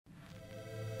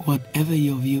Whatever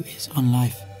your view is on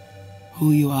life,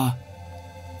 who you are,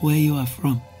 where you are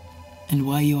from, and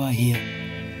why you are here,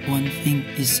 one thing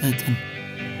is certain.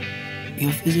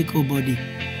 Your physical body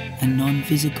and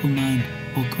non-physical mind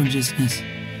or consciousness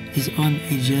is on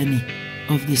a journey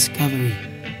of discovery.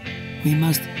 We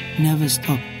must never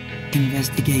stop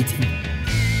investigating,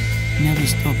 never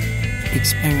stop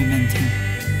experimenting,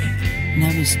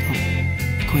 never stop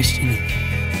questioning.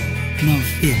 No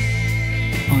fear,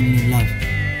 only love.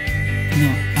 No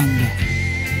anger,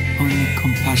 only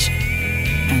compassion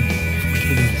and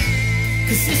forgiveness.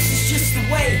 'Cause this is just the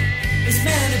way it's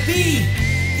meant to be.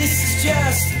 This is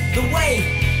just the way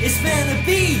it's meant to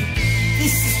be.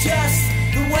 This is just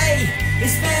the way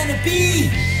it's meant to be.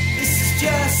 This is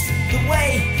just the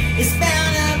way it's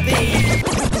meant to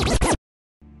be.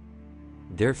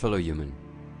 Dear fellow human,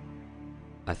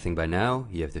 I think by now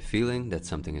you have the feeling that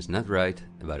something is not right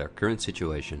about our current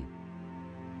situation.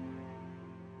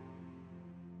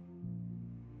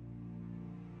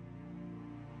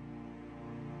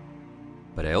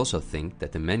 But I also think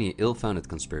that the many ill-founded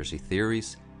conspiracy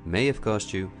theories may have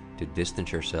caused you to distance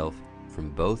yourself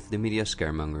from both the media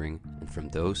scaremongering and from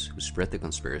those who spread the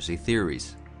conspiracy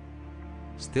theories.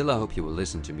 Still, I hope you will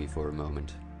listen to me for a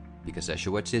moment, because as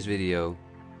you watch this video,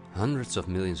 hundreds of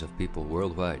millions of people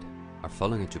worldwide are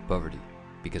falling into poverty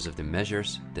because of the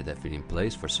measures that have been in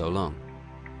place for so long.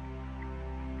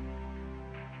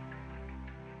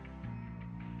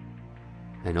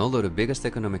 And although the biggest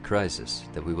economic crisis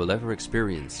that we will ever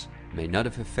experience may not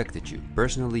have affected you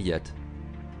personally yet,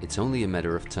 it's only a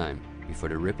matter of time before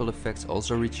the ripple effects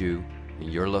also reach you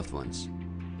and your loved ones.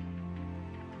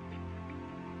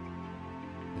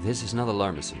 This is not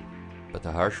alarmism, but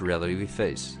the harsh reality we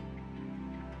face.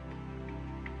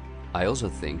 I also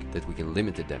think that we can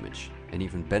limit the damage and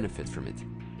even benefit from it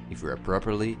if we are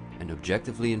properly and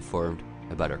objectively informed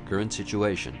about our current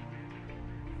situation.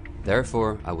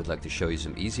 Therefore, I would like to show you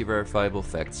some easy verifiable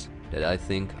facts that I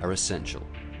think are essential.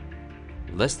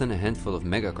 Less than a handful of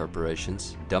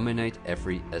megacorporations dominate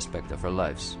every aspect of our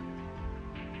lives.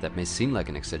 That may seem like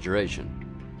an exaggeration,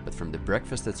 but from the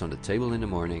breakfast that's on the table in the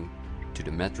morning, to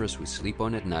the mattress we sleep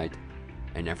on at night,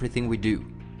 and everything we do,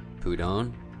 put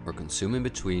on, or consume in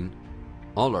between,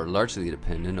 all are largely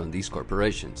dependent on these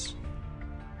corporations.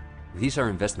 These are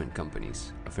investment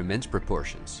companies of immense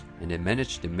proportions, and they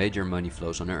manage the major money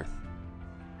flows on Earth.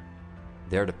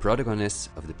 They are the protagonists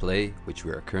of the play which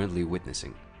we are currently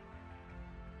witnessing.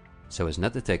 So as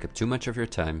not to take up too much of your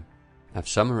time, I've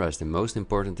summarized the most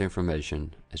important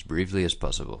information as briefly as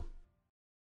possible.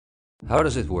 How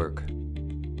does it work?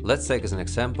 Let's take as an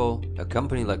example a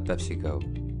company like PepsiCo,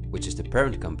 which is the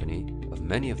parent company of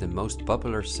many of the most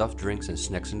popular soft drinks and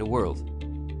snacks in the world.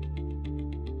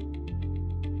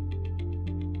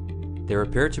 There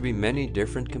appear to be many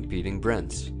different competing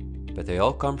brands, but they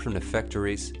all come from the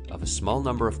factories of a small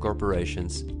number of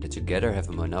corporations that together have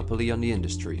a monopoly on the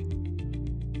industry.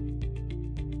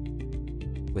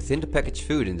 Within the packaged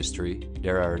food industry,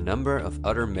 there are a number of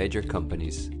other major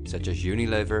companies such as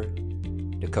Unilever,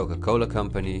 the Coca-Cola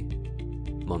Company,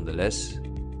 Mondelez,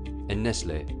 and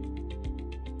Nestlé.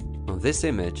 On this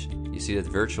image, you see that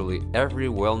virtually every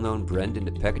well-known brand in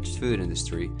the packaged food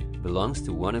industry belongs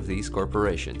to one of these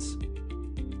corporations.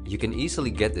 You can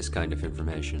easily get this kind of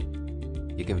information.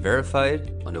 You can verify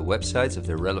it on the websites of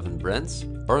the relevant brands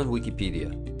or on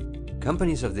Wikipedia.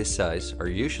 Companies of this size are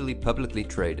usually publicly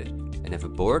traded and have a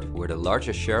board where the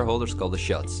largest shareholders call the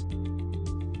shots.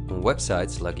 On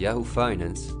websites like Yahoo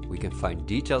Finance, we can find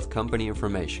detailed company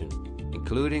information,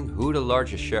 including who the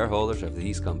largest shareholders of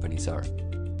these companies are.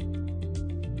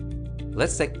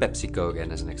 Let's take PepsiCo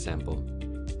again as an example.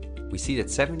 We see that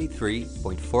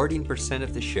 73.14%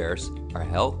 of the shares are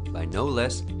held by no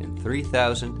less than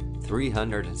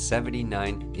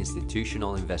 3,379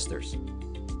 institutional investors.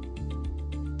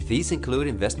 These include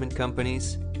investment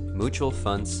companies, mutual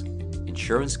funds,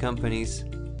 insurance companies,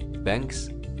 banks,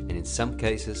 and in some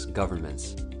cases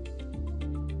governments.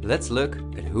 Let's look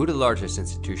at who the largest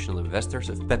institutional investors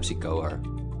of PepsiCo are.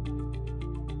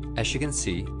 As you can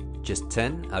see, just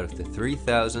 10 out of the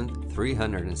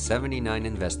 3,379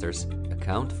 investors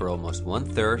account for almost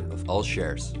 1/3 of all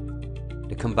shares.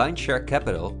 The combined share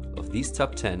capital of these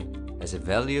top 10 has a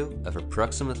value of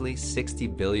approximately $60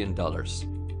 billion.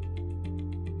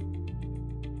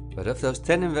 But of those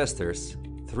 10 investors,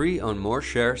 3 own more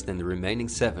shares than the remaining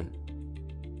 7.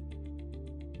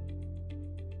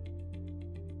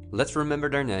 Let's remember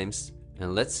their names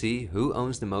and let's see who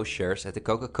owns the most shares at the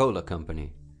Coca-Cola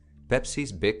Company,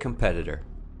 Pepsi's big competitor.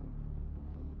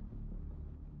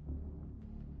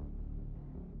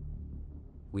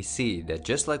 We see that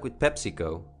just like with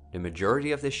PepsiCo, the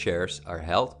majority of the shares are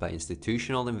held by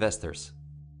institutional investors.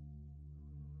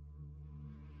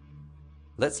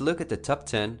 Let's look at the top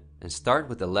 10 and start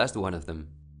with the last one of them.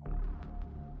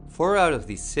 4 out of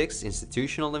these 6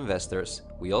 institutional investors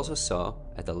we also saw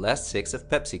at the last 6 of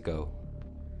PepsiCo.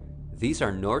 These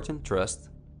are Norton Trust,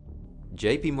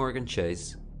 JP Morgan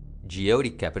Chase,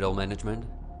 Geode Capital Management,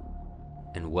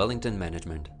 and Wellington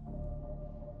Management.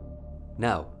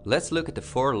 Now, let's look at the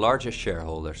 4 largest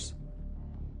shareholders.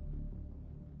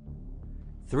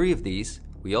 3 of these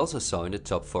we also saw in the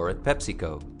top 4 at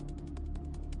PepsiCo.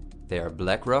 They are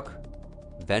BlackRock,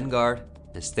 Vanguard,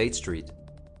 and State Street.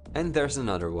 And there's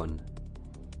another one,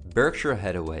 Berkshire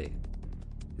Hathaway.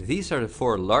 These are the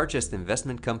 4 largest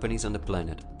investment companies on the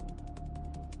planet.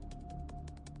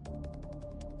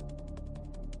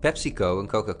 PepsiCo and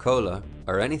Coca-Cola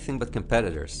are anything but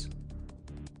competitors.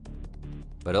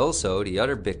 But also the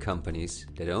other big companies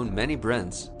that own many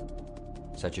brands,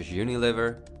 such as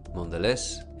Unilever,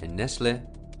 Mondelez, and Nestlé,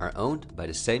 are owned by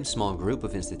the same small group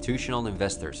of institutional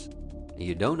investors. And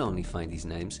you don't only find these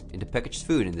names in the packaged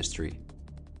food industry.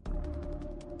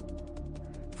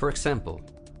 For example,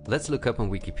 let's look up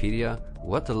on Wikipedia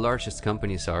what the largest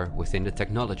companies are within the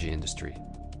technology industry.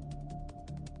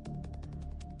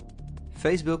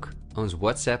 Facebook owns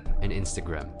WhatsApp and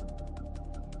Instagram.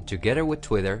 Together with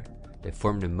Twitter, they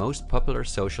form the most popular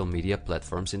social media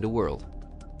platforms in the world.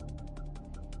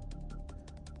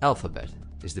 Alphabet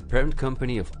is the parent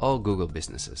company of all Google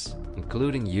businesses,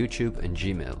 including YouTube and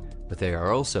Gmail, but they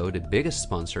are also the biggest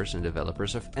sponsors and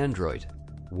developers of Android,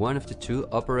 one of the 2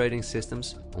 operating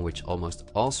systems on which almost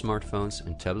all smartphones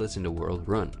and tablets in the world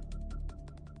run.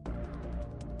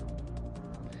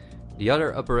 The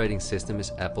other operating system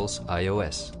is Apple's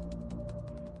iOS.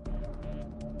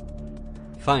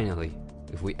 Finally,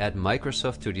 if we add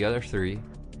Microsoft to the other 3,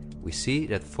 we see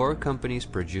that 4 companies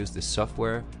produce the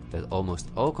software that almost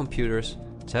all computers,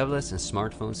 tablets and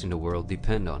smartphones in the world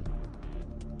depend on.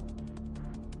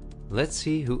 Let's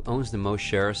see who owns the most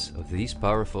shares of these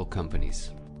powerful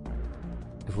companies.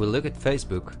 If we look at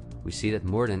Facebook, we see that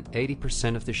more than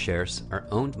 80% of the shares are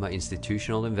owned by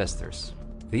institutional investors.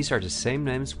 These are the same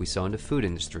names we saw in the food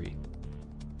industry.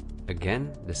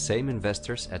 Again, the same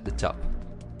investors at the top.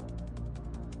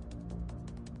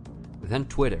 Then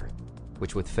Twitter,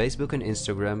 which with Facebook and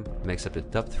Instagram makes up the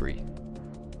top 3.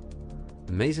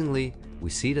 Amazingly, we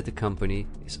see that the company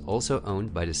is also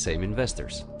owned by the same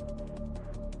investors.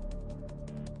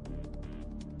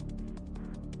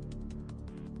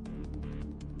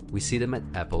 We see them at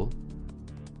Apple,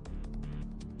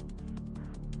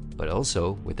 but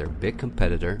also with their big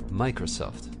competitor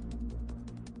Microsoft.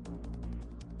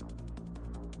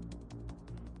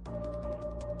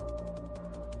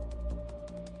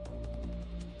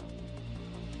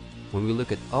 When we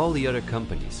look at all the other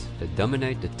companies that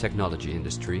dominate the technology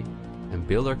industry and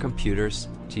build our computers,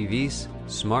 TVs,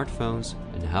 smartphones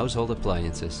and household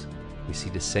appliances, we see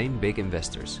the same big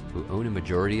investors who own a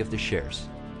majority of the shares.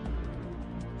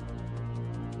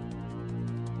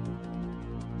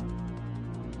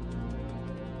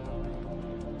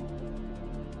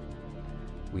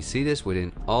 We see this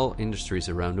within all industries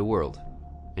around the world.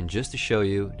 And just to show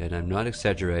you that I'm not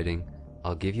exaggerating,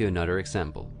 I'll give you another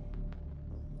example.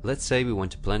 Let's say we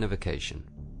want to plan a vacation.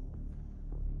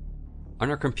 On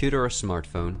our computer or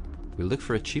smartphone, we look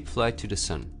for a cheap flight to the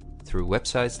sun through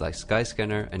websites like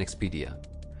Skyscanner and Expedia,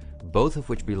 both of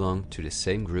which belong to the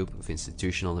same group of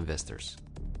institutional investors.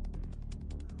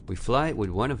 We fly with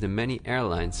one of the many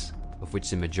airlines, of which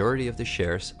the majority of the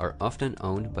shares are often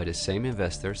owned by the same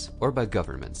investors or by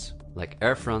governments, like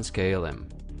Air France-KLM.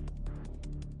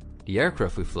 The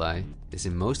aircraft we fly is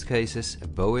in most cases a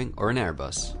Boeing or an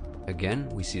Airbus. Again,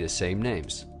 we see the same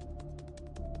names.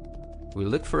 We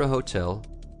look for a hotel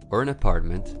or an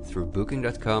apartment through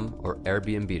Booking.com or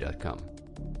Airbnb.com.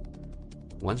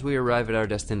 Once we arrive at our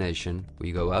destination,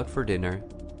 we go out for dinner,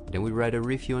 then we write a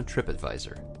review on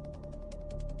TripAdvisor.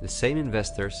 The same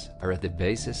investors are at the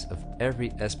basis of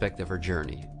every aspect of our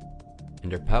journey,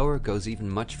 and their power goes even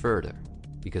much further,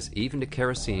 because even the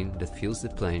kerosene that fuels the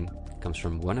plane comes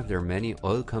from one of their many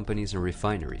oil companies and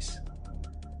refineries.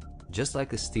 Just like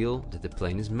the steel that the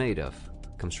plane is made of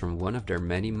comes from one of their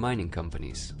many mining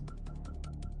companies.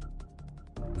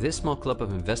 This small club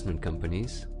of investment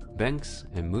companies, banks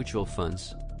and mutual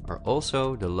funds are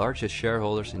also the largest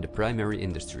shareholders in the primary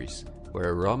industries,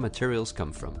 where raw materials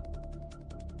come from.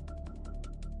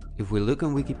 If we look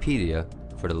on Wikipedia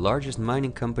for the largest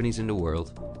mining companies in the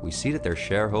world, we see that their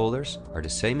shareholders are the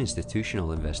same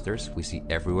institutional investors we see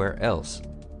everywhere else.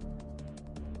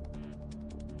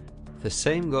 The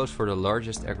same goes for the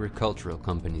largest agricultural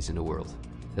companies in the world.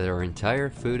 that our entire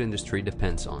food industry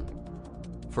depends on.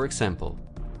 For example,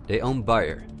 they own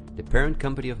Bayer, the parent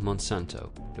company of Monsanto,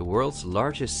 the world's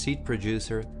largest seed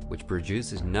producer, which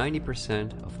produces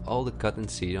 90% of all the cotton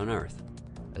seed on Earth,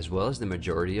 as well as the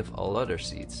majority of all other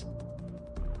seeds.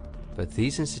 But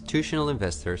these institutional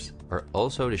investors are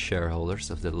also the shareholders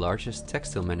of the largest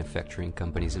textile manufacturing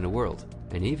companies in the world,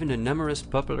 and even the numerous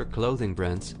popular clothing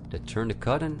brands that turn the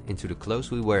cotton into the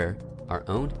clothes we wear are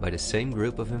owned by the same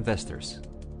group of investors.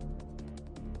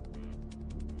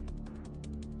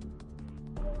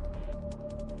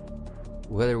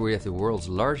 Whether we have the world's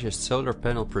largest solar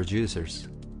panel producers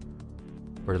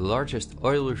or the largest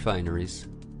oil refineries,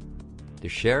 the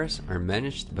shares are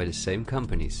managed by the same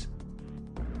companies.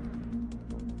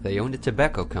 They own the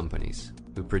tobacco companies,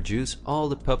 who produce all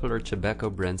the popular tobacco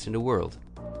brands in the world.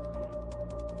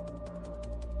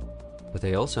 But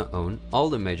they also own all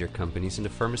the major companies in the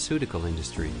pharmaceutical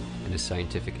industry and the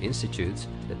scientific institutes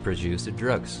that produce the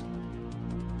drugs.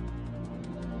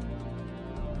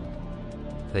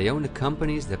 They own the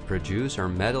companies that produce our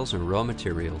metals and raw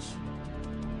materials,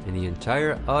 and the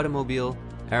entire automobile,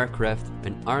 aircraft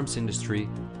and arms industry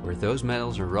where those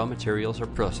metals and raw materials are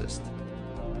processed.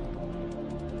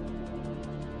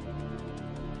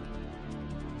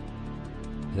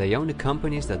 They own the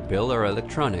companies that build our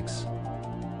electronics.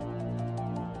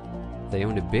 They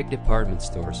own the big department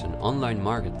stores and online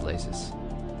marketplaces.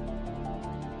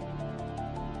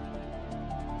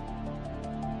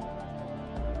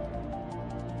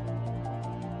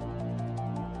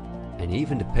 And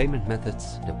even the payment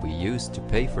methods that we use to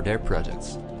pay for their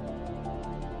products.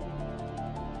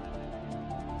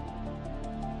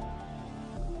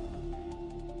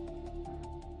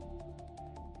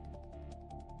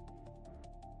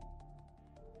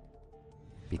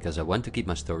 Because I want to keep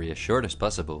my story as short as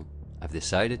possible, I've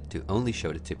decided to only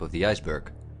show the tip of the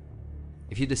iceberg.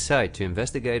 If you decide to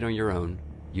investigate on your own,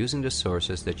 using the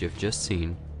sources that you've just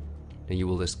seen, then you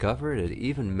will discover that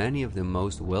even many of the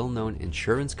most well-known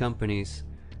insurance companies,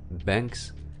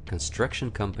 banks,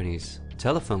 construction companies,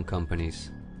 telephone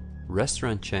companies,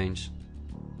 restaurant chains,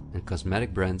 and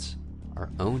cosmetic brands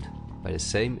are owned by the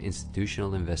same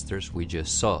institutional investors we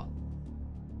just saw.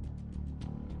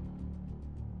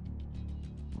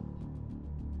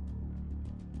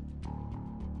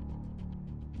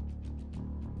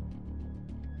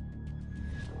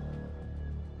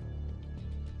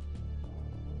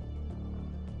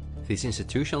 These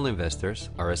institutional investors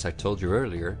are, as I told you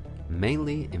earlier,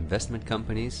 mainly investment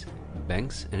companies,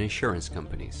 banks and insurance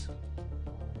companies.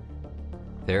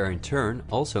 They are in turn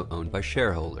also owned by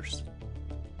shareholders.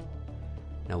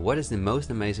 Now, what is the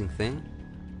most amazing thing?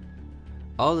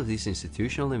 All of these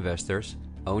institutional investors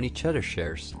own each other's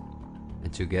shares,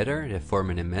 and together they form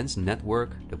an immense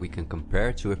network that we can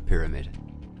compare to a pyramid.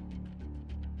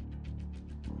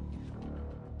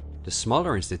 The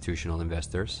smaller institutional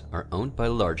investors are owned by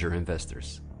larger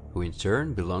investors, who in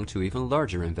turn belong to even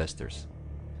larger investors.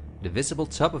 The visible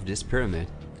top of this pyramid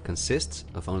consists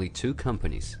of only two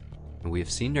companies, and we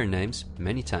have seen their names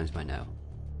many times by now.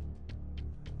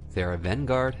 They are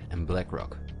Vanguard and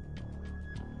BlackRock.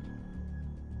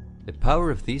 The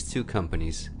power of these two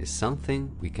companies is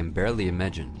something we can barely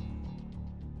imagine.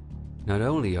 Not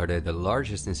only are they the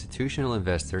largest institutional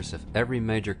investors of every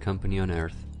major company on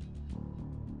Earth,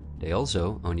 they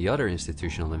also own the other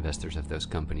institutional investors of those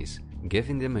companies,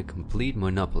 giving them a complete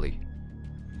monopoly.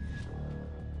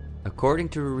 According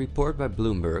to a report by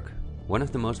Bloomberg, one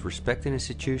of the most respected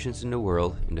institutions in the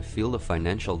world in the field of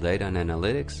financial data and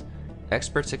analytics,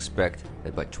 experts expect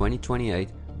that by 2028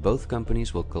 both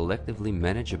companies will collectively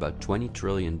manage about $20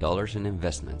 trillion in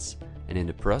investments, and in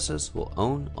the process will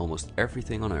own almost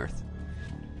everything on Earth.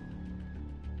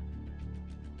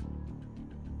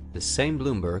 The same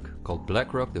Bloomberg called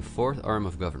BlackRock the fourth arm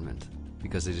of government,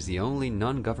 because it is the only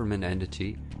non-government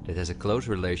entity that has a close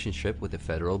relationship with the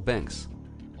federal banks,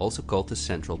 also called the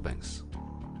central banks.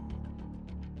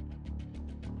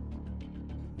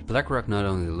 BlackRock not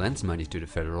only lends money to the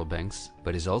federal banks,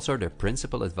 but is also their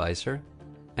principal advisor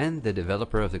and the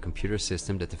developer of the computer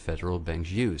system that the federal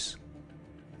banks use.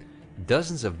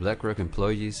 Dozens of BlackRock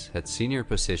employees had senior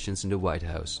positions in the White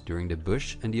House during the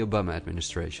Bush and the Obama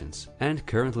administrations, and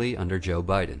currently under Joe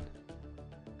Biden.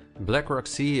 BlackRock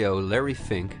CEO Larry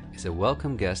Fink is a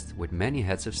welcome guest with many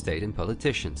heads of state and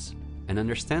politicians, and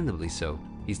understandably so.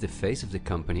 He's the face of the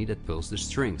company that pulls the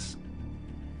strings.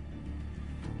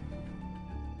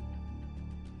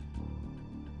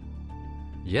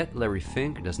 Yet Larry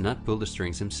Fink does not pull the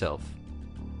strings himself.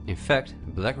 In fact,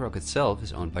 BlackRock itself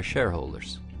is owned by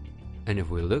shareholders. And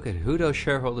if we look at who those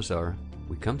shareholders are,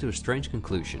 we come to a strange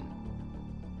conclusion.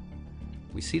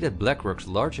 we see that BlackRock's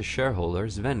largest shareholder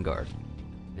is Vanguard,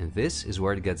 and this is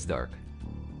where it gets dark.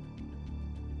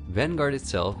 Vanguard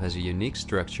itself has a unique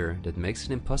structure that makes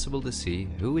it impossible to see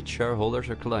who its shareholders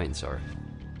or clients are.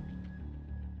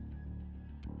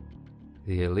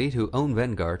 The elite who own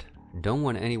Vanguard don't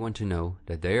want anyone to know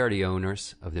that they are the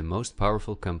owners of the most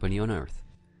powerful company on earth.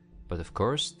 But of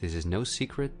course, this is no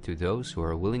secret to those who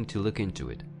are willing to look into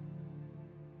it.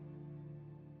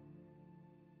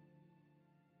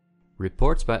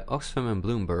 Reports by Oxfam and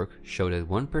Bloomberg show that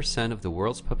 1% of the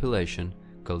world's population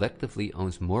collectively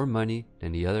owns more money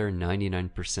than the other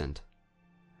 99%.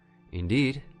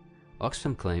 Indeed,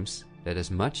 Oxfam claims that as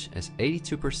much as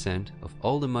 82% of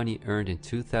all the money earned in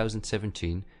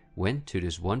 2017 went to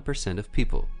this 1% of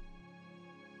people.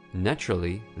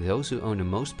 Naturally, those who own the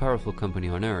most powerful company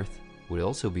on earth would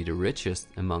also be the richest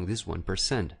among this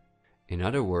 1%. In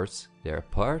other words, they are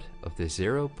part of the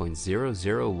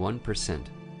 0.001%.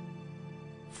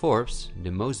 Forbes,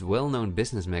 the most well-known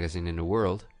business magazine in the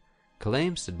world,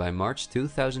 claims that by March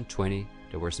 2020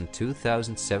 there were some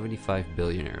 2,075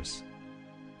 billionaires.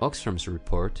 Oxfam's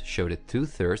report showed that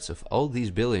 2/3 of all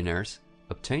these billionaires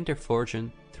obtained their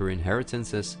fortune through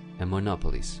inheritances and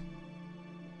monopolies.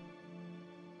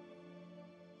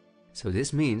 So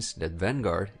this means that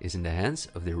Vanguard is in the hands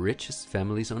of the richest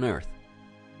families on earth.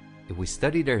 If we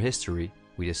study their history,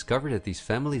 we discover that these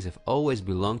families have always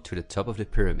belonged to the top of the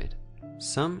pyramid,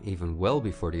 some even well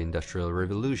before the Industrial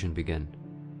Revolution began.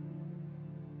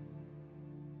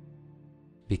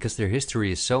 Because their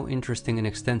history is so interesting and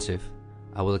extensive,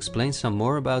 I will explain some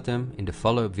more about them in the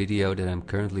follow-up video that I'm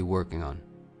currently working on.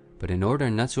 But in order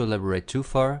not to elaborate too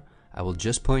far, I will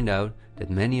just point out that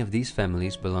many of these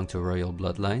families belong to royal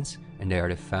bloodlines, and they are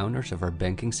the founders of our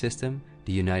banking system,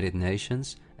 the United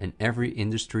Nations, and every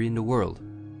industry in the world.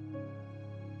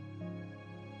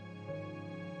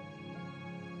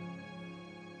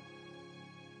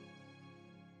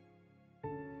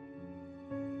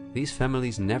 These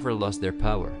families never lost their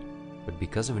power, but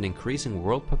because of an increasing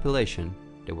world population,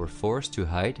 they were forced to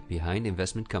hide behind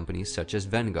investment companies such as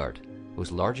Vanguard,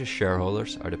 whose largest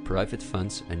shareholders are the private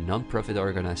funds and non-profit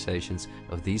organizations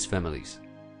of these families.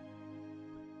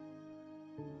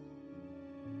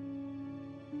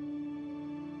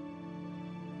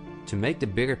 To make the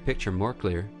bigger picture more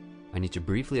clear, I need to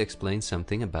briefly explain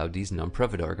something about these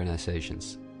non-profit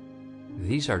organizations.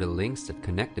 These are the links that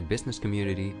connect the business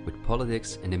community with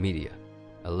politics and the media,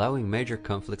 allowing major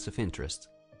conflicts of interest.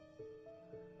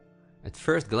 At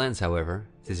first glance, however,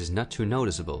 this is not too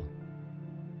noticeable.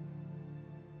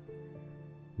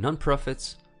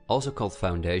 Non-profits, also called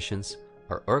foundations,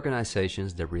 are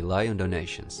organizations that rely on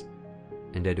donations,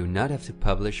 and they do not have to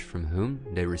publish from whom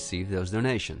they receive those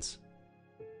donations.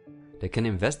 They can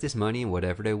invest this money in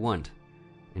whatever they want,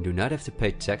 and do not have to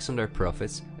pay tax on their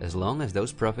profits as long as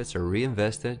those profits are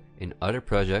reinvested in other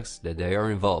projects that they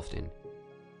are involved in.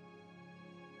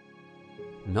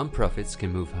 Non-profits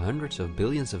can move hundreds of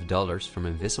billions of dollars from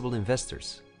invisible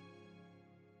investors.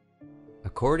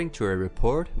 According to a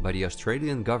report by the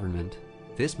Australian government,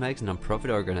 this makes non-profit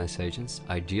organizations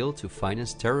ideal to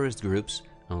finance terrorist groups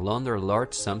and launder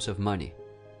large sums of money.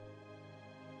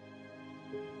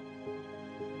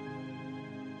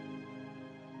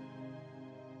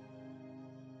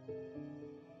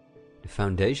 The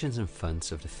foundations and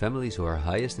funds of the families who are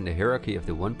highest in the hierarchy of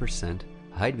the 1%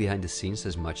 hide behind the scenes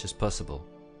as much as possible.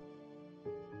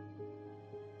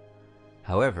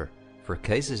 However, for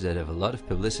cases that have a lot of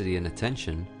publicity and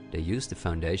attention, they use the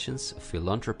foundations of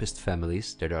philanthropist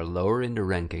families that are lower in the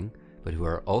ranking, but who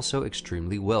are also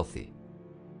extremely wealthy.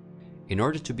 In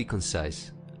order to be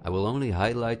concise, I will only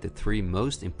highlight the 3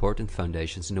 most important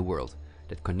foundations in the world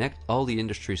that connect all the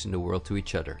industries in the world to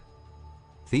each other.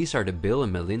 These are the Bill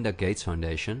and Melinda Gates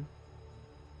Foundation,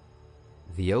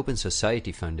 the Open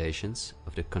Society Foundations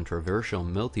of the controversial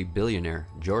multi-billionaire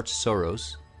George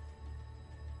Soros,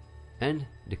 and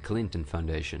the Clinton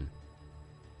Foundation.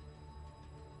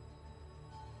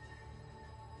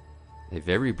 A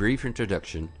very brief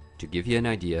introduction to give you an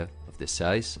idea of the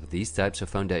size of these types of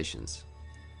foundations.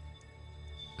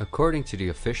 According to the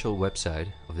official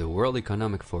website of the World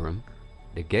Economic Forum,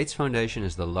 the Gates Foundation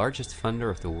is the largest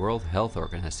funder of the World Health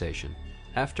Organization,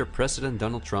 after President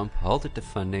Donald Trump halted the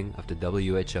funding of the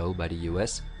WHO by the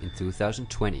US in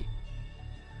 2020.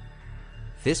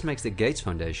 This makes the Gates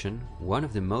Foundation one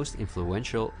of the most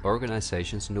influential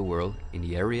organizations in the world in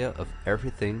the area of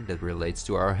everything that relates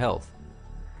to our health.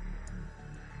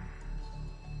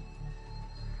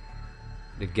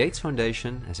 The Gates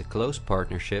Foundation has a close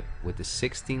partnership with the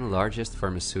 16 largest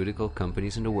pharmaceutical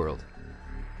companies in the world,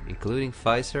 including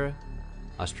Pfizer,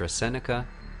 AstraZeneca,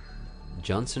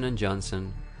 Johnson &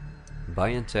 Johnson,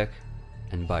 BioNTech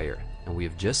and Bayer, and we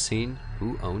have just seen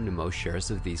who owned the most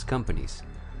shares of these companies.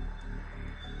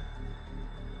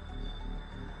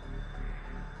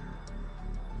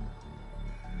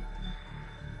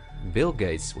 Bill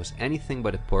Gates was anything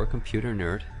but a poor computer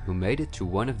nerd who made it to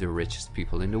one of the richest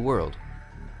people in the world.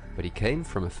 But he came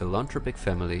from a philanthropic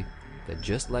family that,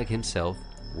 just like himself,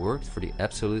 worked for the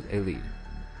absolute elite.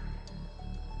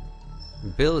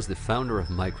 Bill is the founder of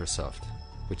Microsoft,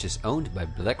 which is owned by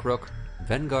BlackRock,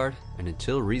 Vanguard and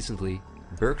until recently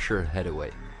Berkshire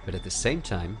Hathaway. But at the same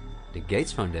time, the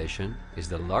Gates Foundation is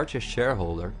the largest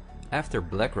shareholder after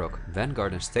BlackRock,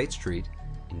 Vanguard and State Street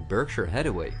in Berkshire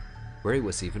Hathaway, where he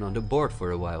was even on the board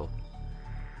for a while.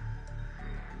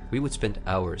 We would spend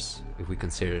hours if we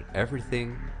considered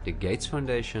everything the Gates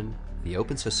Foundation, the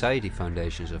Open Society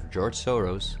Foundations of George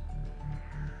Soros,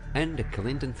 and the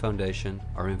Clinton Foundation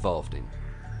are involved in.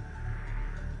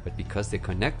 But because they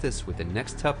connect us with the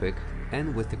next topic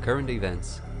and with the current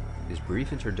events, this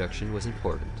brief introduction was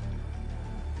important.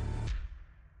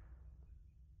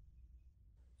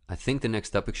 I think the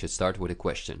next topic should start with a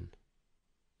question.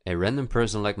 A random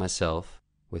person like myself,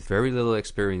 with very little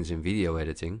experience in video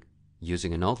editing,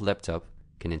 using an old laptop,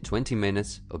 can in 20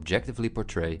 minutes objectively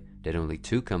portray that only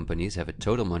two companies have a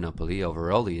total monopoly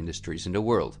over all the industries in the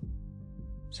world.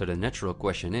 So the natural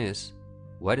question is,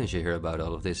 why don't you hear about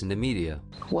all of this in the media?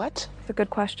 What? It's a good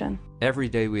question. Every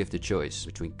day we have the choice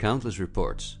between countless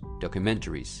reports,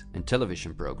 documentaries and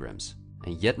television programs,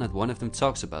 and yet not one of them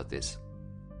talks about this.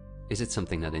 Is it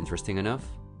something not interesting enough?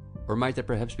 Or might there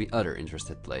perhaps be other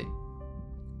interests at play?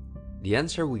 The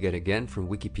answer we get again from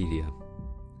Wikipedia.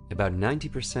 About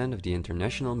 90% of the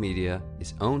international media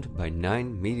is owned by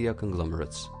 9 media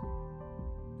conglomerates.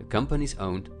 The companies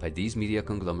owned by these media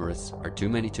conglomerates are too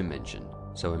many to mention,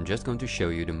 so I'm just going to show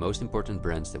you the most important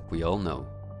brands that we all know.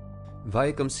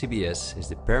 Viacom CBS is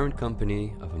the parent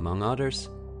company of, among others,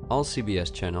 all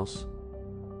CBS channels,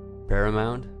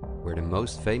 Paramount, where the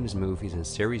most famous movies and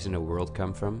series in the world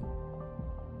come from,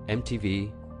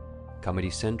 MTV, Comedy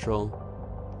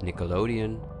Central,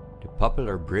 Nickelodeon, the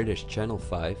popular British Channel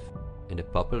 5 and the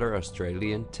popular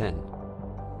Australian 10.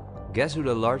 Guess who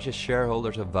the largest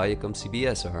shareholders of Viacom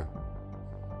CBS are?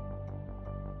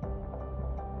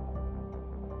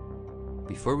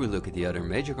 Before we look at the other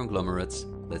major conglomerates,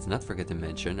 let's not forget to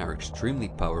mention our extremely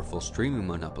powerful streaming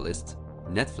monopolists,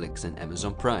 Netflix and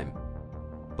Amazon Prime,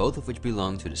 both of which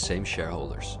belong to the same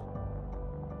shareholders.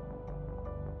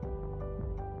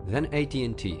 Then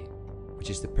AT&T, which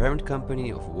is the parent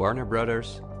company of Warner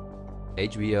Brothers,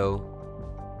 HBO,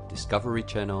 Discovery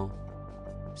Channel,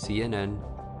 CNN,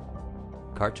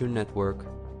 Cartoon Network,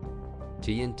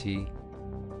 TNT,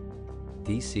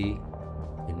 DC,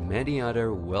 and many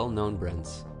other well-known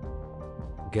brands.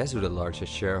 Guess who the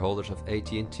largest shareholders of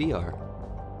AT&T are?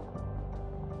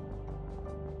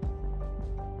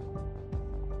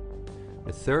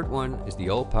 The third one is the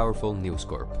all-powerful News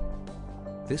Corp.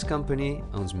 This company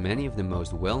owns many of the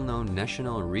most well-known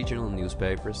national and regional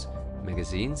newspapers,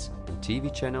 magazines and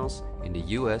TV channels in the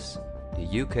US,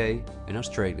 the UK and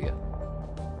Australia.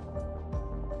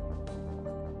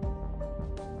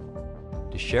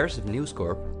 The shares of News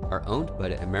Corp are owned by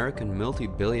the American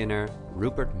multi-billionaire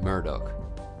Rupert Murdoch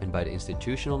and by the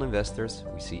institutional investors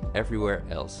we see everywhere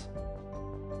else.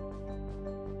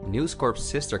 News Corp's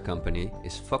sister company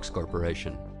is Fox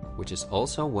Corporation, which is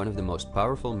also one of the most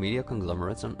powerful media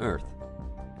conglomerates on Earth.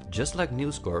 Just like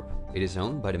News Corp, it is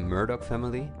owned by the Murdoch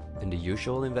family and the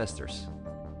usual investors.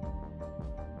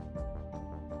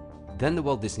 Then the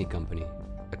Walt Disney Company,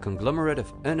 a conglomerate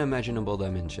of unimaginable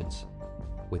dimensions,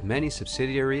 with many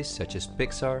subsidiaries such as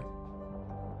Pixar,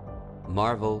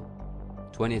 Marvel,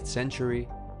 20th Century,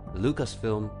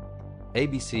 Lucasfilm,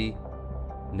 ABC,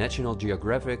 National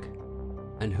Geographic,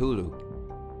 and Hulu.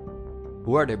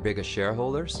 Who are their biggest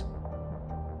shareholders?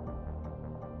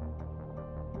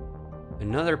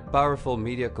 Another powerful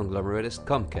media conglomerate is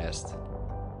Comcast.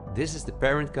 This is the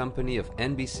parent company of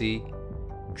NBC,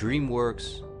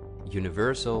 DreamWorks,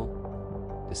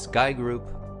 Universal, the Sky Group,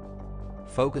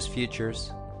 Focus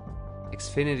Features,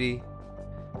 Xfinity,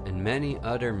 and many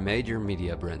other major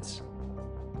media brands.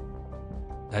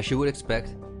 As you would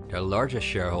expect, their largest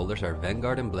shareholders are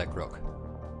Vanguard and BlackRock.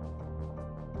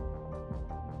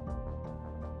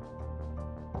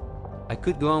 I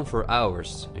could go on for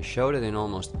hours and show that in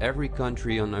almost every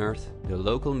country on Earth, the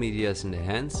local media is in the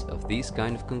hands of these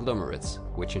kind of conglomerates,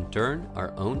 which in turn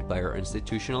are owned by our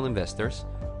institutional investors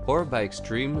or by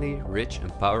extremely rich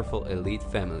and powerful elite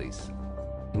families.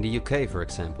 In the UK, for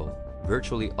example,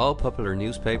 virtually all popular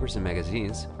newspapers and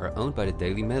magazines are owned by the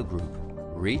Daily Mail Group,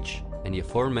 Reach, and the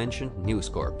aforementioned News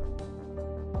Corp.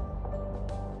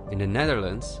 In the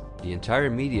Netherlands, the entire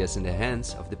media is in the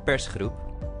hands of the Persgroep,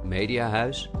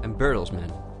 Mediahuis and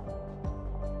Bertelsmann.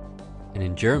 And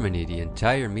in Germany, the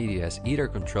entire media is either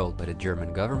controlled by the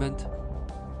German government,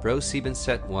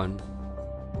 ProSiebenSat.1,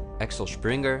 Axel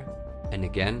Springer, and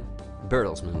again,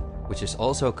 Bertelsmann, which is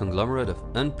also a conglomerate of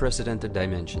unprecedented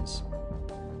dimensions.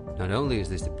 Not only is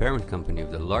this the parent company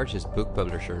of the largest book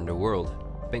publisher in the world,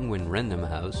 Penguin Random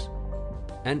House,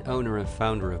 and owner and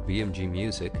founder of BMG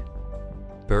Music,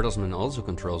 Bertelsmann also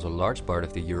controls a large part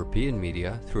of the European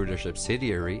media through their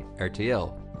subsidiary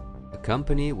RTL, a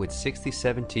company with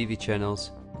 67 TV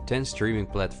channels, 10 streaming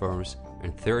platforms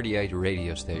and 38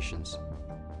 radio stations.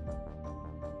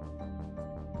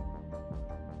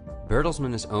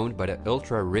 Bertelsmann is owned by the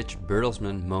ultra-rich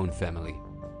Bertelsmann Mohn family,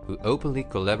 who openly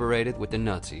collaborated with the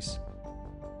Nazis.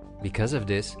 Because of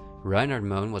this, Reinhard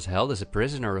Mohn was held as a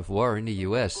prisoner of war in the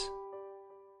US.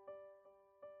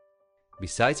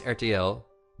 Besides RTL,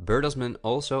 Bertelsmann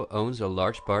also owns a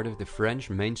large part of the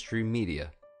French mainstream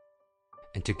media.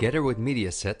 And together with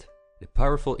Mediaset, the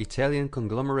powerful Italian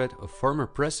conglomerate of former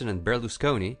President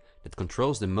Berlusconi that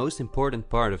controls the most important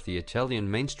part of the Italian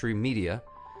mainstream media,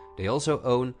 they also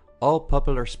own all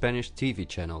popular Spanish TV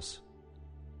channels.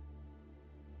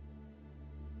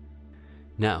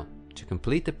 Now, to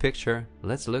complete the picture,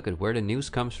 let's look at where the news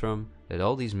comes from that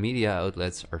all these media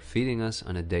outlets are feeding us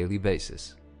on a daily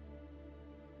basis.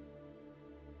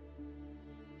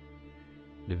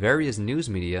 The various news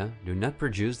media do not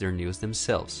produce their news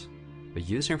themselves, but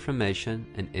use information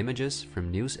and images from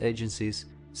news agencies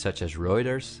such as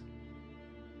Reuters,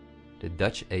 the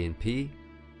Dutch ANP,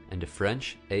 and the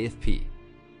French AFP.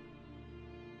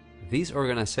 These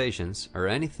organizations are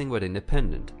anything but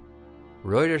independent.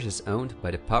 Reuters is owned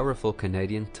by the powerful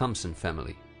Canadian Thomson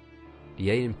family. The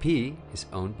ANP is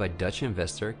owned by Dutch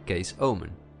investor Kees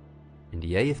Omen, and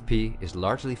the AFP is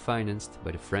largely financed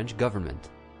by the French government.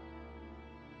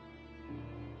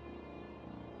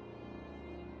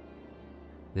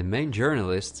 The main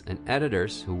journalists and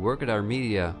editors who work at our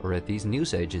media or at these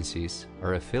news agencies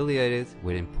are affiliated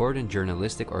with important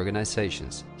journalistic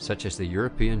organizations, such as the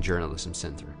European Journalism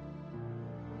Centre.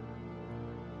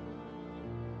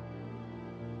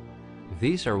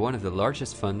 These are one of the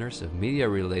largest funders of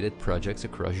media-related projects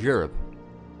across Europe.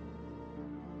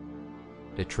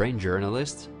 They train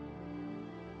journalists,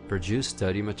 produce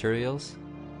study materials,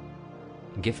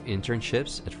 give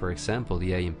internships at, for example,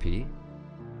 the ANP,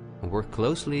 and work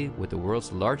closely with the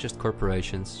world's largest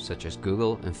corporations such as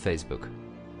Google and Facebook.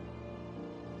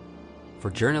 For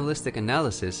journalistic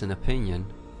analysis and opinion,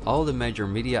 all the major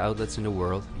media outlets in the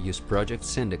world use Project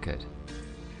Syndicate,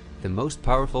 the most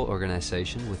powerful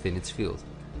organization within its field.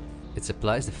 It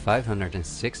supplies the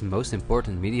 506 most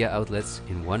important media outlets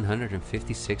in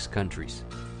 156 countries.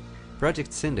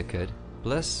 Project Syndicate,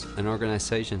 plus an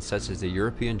organization such as the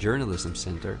European Journalism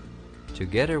Centre,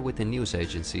 together with the news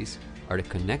agencies, are the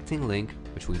connecting link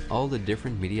between all the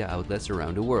different media outlets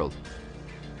around the world.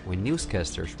 When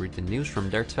newscasters read the news from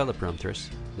their teleprompters,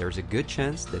 there is a good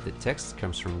chance that the text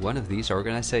comes from one of these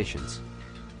organizations.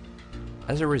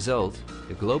 As a result,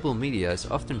 the global media is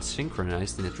often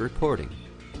synchronized in its reporting.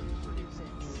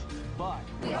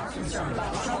 We are concerned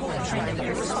about trouble and trending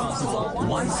irresponsible,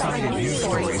 one-sided news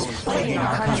stories plaguing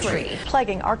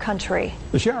our country.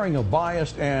 The sharing of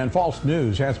biased and false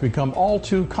news has become all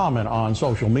too common on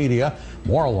social media.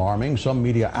 More alarming, some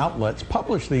media outlets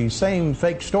publish these same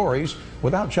fake stories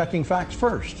without checking facts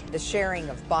first. The sharing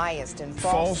of biased and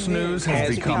false news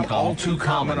has become all too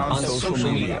common on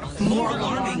social media. More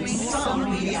alarming,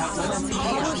 some media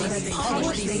outlets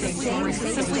publish these stories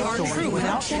simply aren't true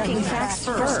without checking facts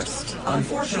first.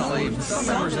 Unfortunately, some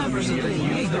members of the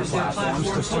media use their platforms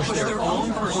to push their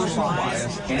own personal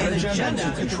bias and agenda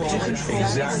to control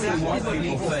exactly what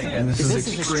people think. And this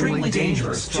is extremely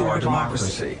dangerous to our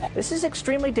democracy. This is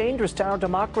extremely dangerous to our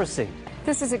democracy.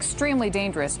 This is extremely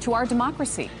dangerous to our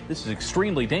democracy. This is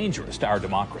extremely dangerous to our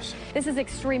democracy. This is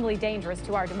extremely dangerous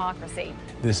to our democracy.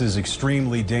 This is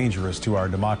extremely dangerous to our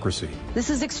democracy. This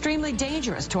is extremely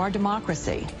dangerous to our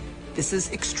democracy. This is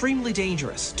extremely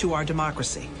dangerous to our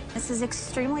democracy. This is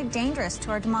extremely dangerous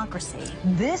to our democracy.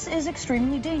 This is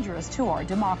extremely dangerous to our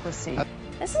democracy.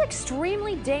 This is extremely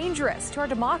dangerous to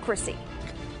our democracy.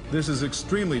 This is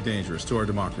extremely dangerous to our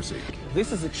democracy.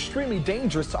 This is extremely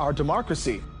dangerous to our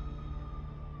democracy.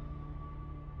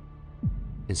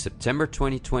 In September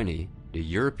 2020, the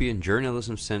European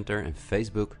Journalism Centre and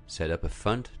Facebook set up a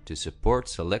fund to support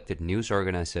selected news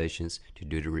organizations to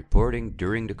do the reporting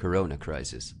during the corona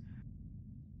crisis.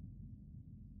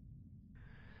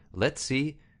 Let's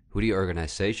see who the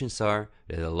organizations are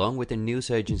that, along with the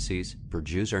news agencies,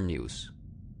 produce our news.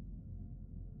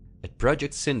 At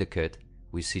Project Syndicate,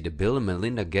 we see the Bill and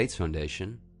Melinda Gates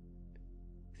Foundation,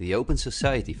 the Open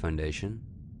Society Foundation,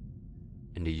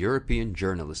 and the European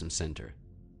Journalism Center.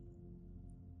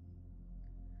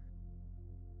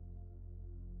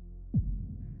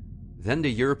 Then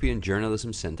the European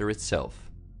Journalism Center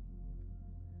itself.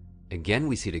 Again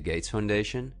we see the Gates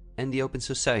Foundation and the Open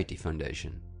Society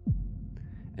Foundation.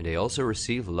 And they also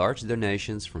receive large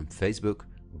donations from Facebook,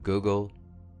 Google,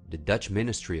 the Dutch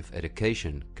Ministry of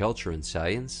Education, Culture and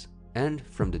Science, and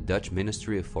from the Dutch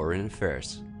Ministry of Foreign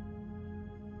Affairs.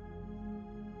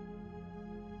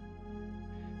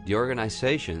 The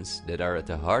organizations that are at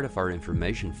the heart of our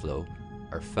information flow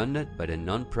are funded by the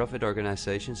non-profit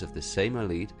organizations of the same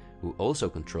elite who also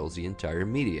controls the entire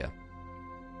media.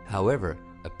 However,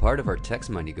 a part of our tax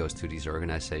money goes to these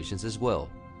organizations as well.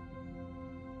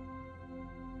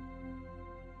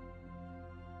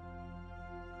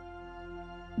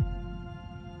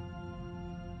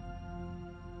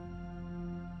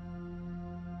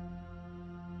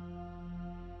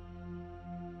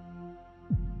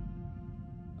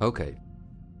 Okay,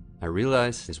 I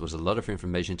realize this was a lot of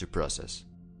information to process,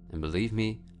 and believe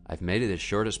me, I've made it as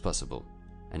short as possible,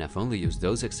 and I've only used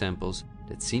those examples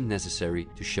that seem necessary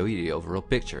to show you the overall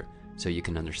picture, so you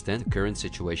can understand the current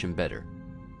situation better.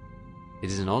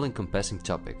 It is an all-encompassing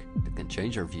topic that can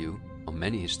change our view on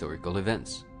many historical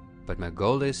events, but my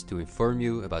goal is to inform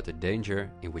you about the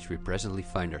danger in which we presently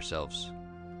find ourselves.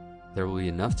 There will be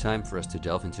enough time for us to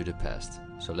delve into the past,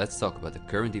 so let's talk about the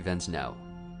current events now.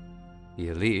 The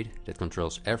elite that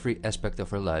controls every aspect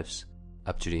of our lives,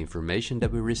 up to the information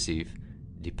that we receive,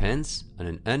 depends on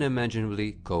an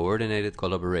unimaginably coordinated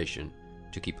collaboration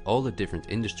to keep all the different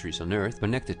industries on Earth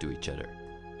connected to each other,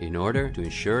 in order to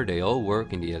ensure they all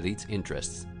work in the elite's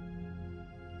interests.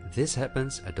 This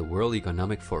happens at the World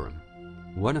Economic Forum,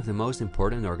 one of the most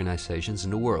important organizations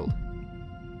in the world.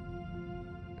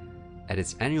 At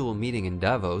its annual meeting in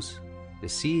Davos, the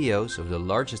CEOs of the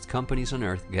largest companies on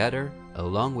Earth gather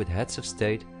along with heads of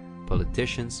state,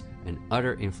 politicians, and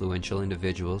other influential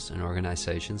individuals and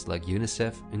organizations like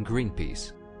UNICEF and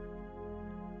Greenpeace.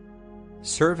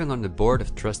 Serving on the board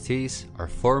of trustees are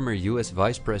former US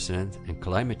Vice President and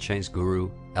climate change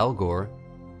guru Al Gore,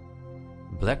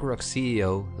 BlackRock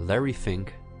CEO Larry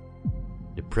Fink,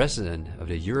 the President of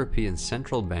the European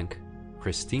Central Bank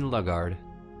Christine Lagarde,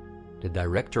 the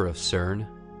Director of CERN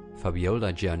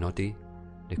Fabiola Gianotti,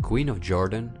 the Queen of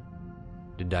Jordan,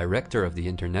 the Director of the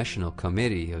International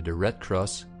Committee of the Red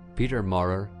Cross Peter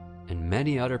Maurer, and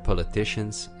many other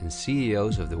politicians and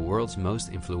CEOs of the world's most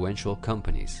influential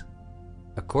companies.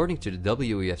 According to the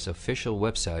WEF's official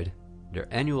website, their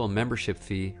annual membership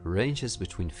fee ranges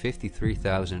between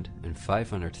 53,000 and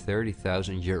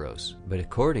 530,000 euros. But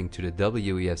according to the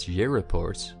WEF's year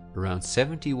reports, around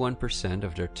 71%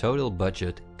 of their total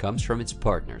budget comes from its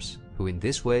partners, who in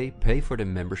this way pay for the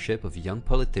membership of young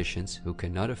politicians who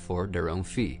cannot afford their own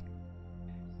fee.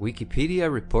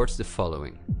 Wikipedia reports the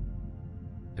following.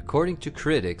 According to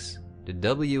critics, the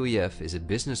WEF is a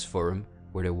business forum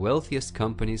where the wealthiest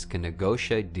companies can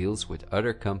negotiate deals with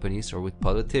other companies or with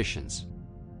politicians.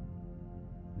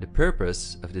 The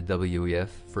purpose of the WEF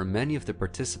for many of the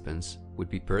participants would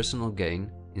be personal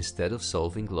gain instead of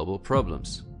solving global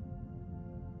problems.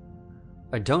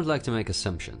 I don't like to make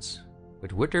assumptions,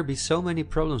 but would there be so many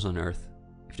problems on Earth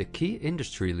if the key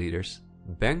industry leaders,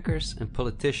 bankers and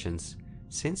politicians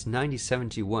since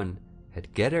 1971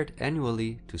 had gathered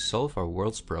annually to solve our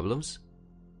world's problems?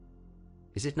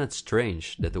 Is it not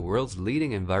strange that the world's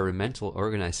leading environmental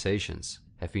organizations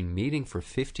have been meeting for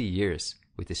 50 years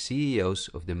with the CEOs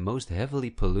of the most heavily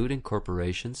polluting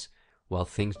corporations while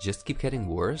things just keep getting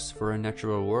worse for our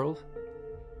natural world?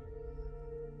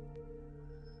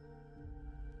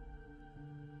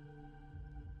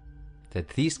 That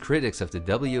these critics of the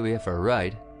WEF are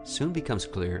right soon becomes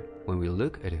clear when we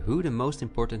look at who the most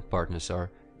important partners are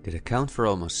that account for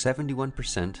almost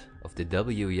 71% of the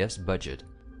WEF's budget.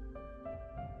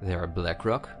 There are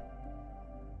BlackRock,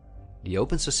 the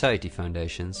Open Society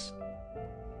Foundations,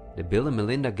 the Bill and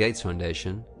Melinda Gates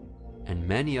Foundation, and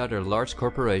many other large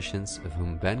corporations of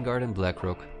whom Vanguard and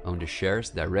BlackRock own the shares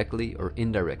directly or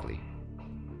indirectly.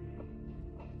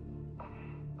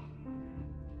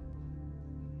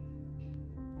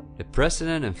 The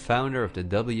president and founder of the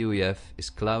WEF is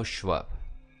Klaus Schwab,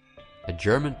 a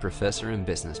German professor and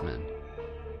businessman.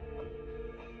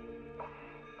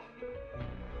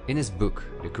 In his book,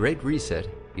 The Great Reset,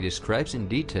 he describes in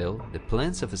detail the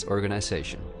plans of his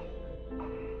organization.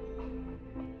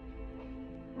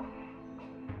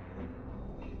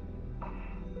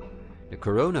 The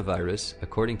coronavirus,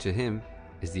 according to him,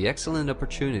 is the excellent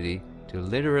opportunity to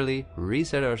literally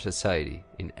reset our society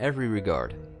in every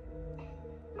regard.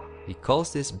 He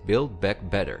calls this Build Back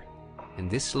Better,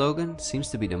 and this slogan seems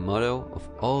to be the motto of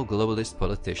all globalist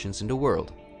politicians in the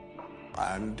world.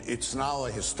 And it's now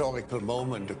a historical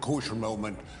moment, a crucial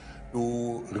moment,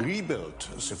 to rebuild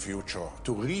the future,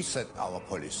 to reset our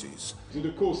policies. And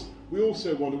of course, we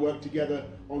also want to work together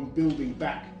on building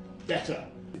back better.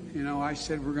 You know, I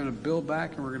said we're going to build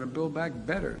back and we're going to build back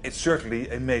better. It's certainly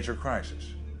a major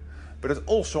crisis, but it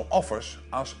also offers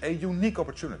us a unique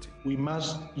opportunity. We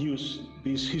must use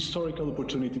this historical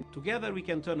opportunity. Together we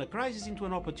can turn a crisis into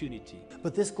an opportunity.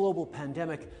 But this global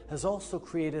pandemic has also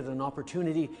created an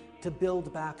opportunity to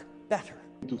build back better.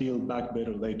 To build back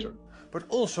better later. But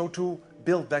also to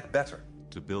build back better.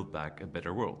 To build back a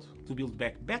better world. To build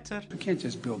back better. We can't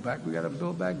just build back, we got to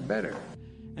build back better.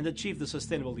 And achieve the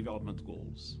Sustainable Development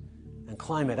Goals. And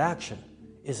climate action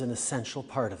is an essential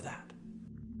part of that.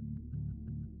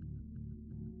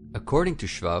 According to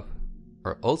Schwab,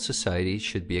 our old society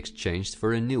should be exchanged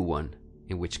for a new one,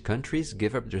 in which countries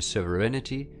give up their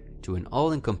sovereignty to an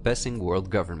all-encompassing world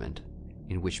government,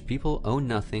 in which people own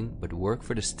nothing but work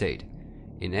for the state,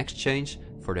 in exchange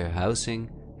for their housing,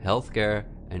 healthcare,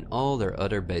 and all their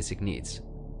other basic needs.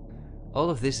 All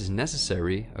of this is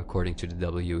necessary, according to the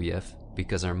WEF,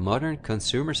 because our modern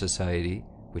consumer society,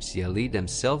 which the elite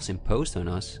themselves imposed on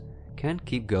us, can't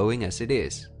keep going as it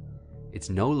is. It's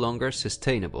no longer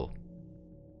sustainable.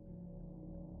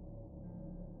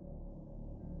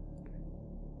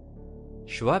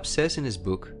 Schwab says in his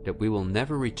book that we will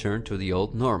never return to the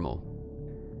old normal.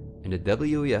 And the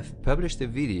WEF published a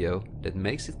video that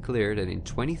makes it clear that in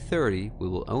 2030 we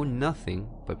will own nothing,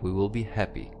 but we will be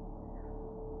happy.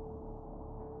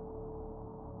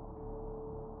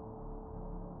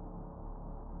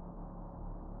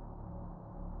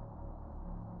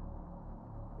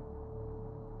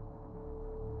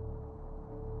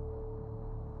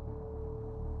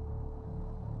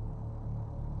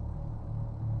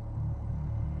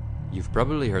 You've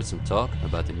probably heard some talk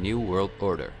about the New World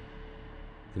Order.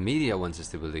 The media wants us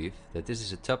to believe that this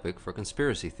is a topic for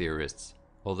conspiracy theorists,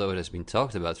 although it has been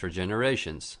talked about for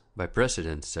generations by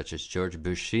presidents such as George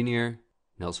Bush Sr.,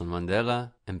 Nelson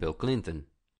Mandela, and Bill Clinton.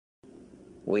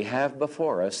 We have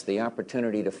before us the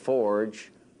opportunity to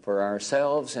forge for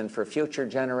ourselves and for future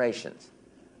generations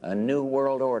a new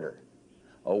world order,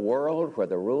 a world where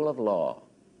the rule of law,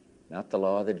 not the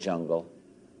law of the jungle,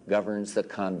 governs the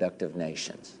conduct of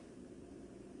nations.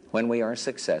 When we are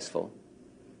successful,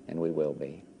 and we will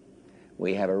be,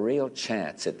 we have a real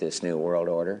chance at this new world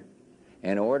order,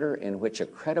 an order in which a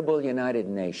credible United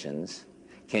Nations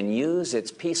can use its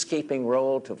peacekeeping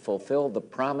role to fulfill the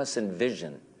promise and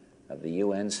vision of the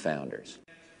UN's founders.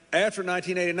 After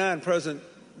 1989, President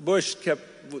Bush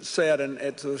said, and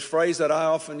it's a phrase that I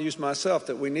often use myself,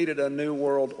 that we needed a new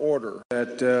world order.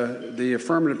 That the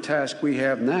affirmative task we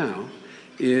have now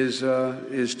is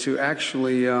to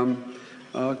actually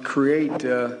create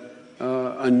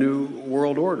a new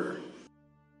world order.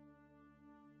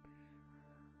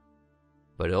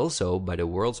 But also by the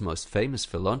world's most famous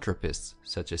philanthropists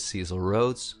such as Cecil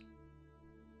Rhodes,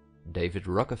 David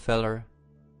Rockefeller,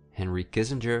 Henry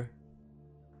Kissinger,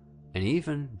 and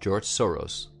even George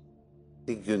Soros. I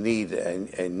think you need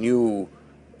a new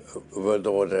world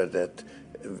order, that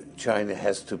China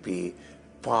has to be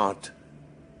part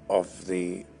of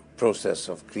the process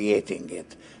of creating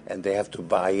it, and they have to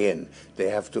buy in, they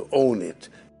have to own it.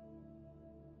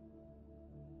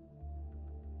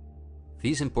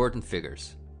 These important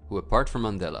figures, who apart from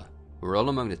Mandela, were all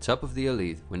among the top of the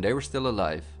elite when they were still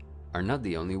alive, are not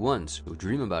the only ones who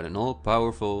dream about an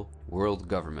all-powerful world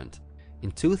government.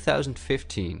 In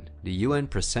 2015, the UN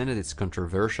presented its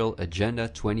controversial Agenda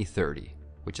 2030,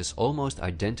 which is almost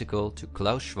identical to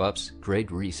Klaus Schwab's Great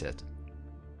Reset.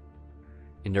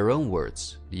 In their own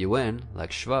words, the UN,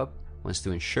 like Schwab, wants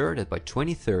to ensure that by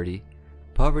 2030,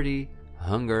 poverty,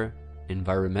 hunger,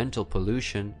 environmental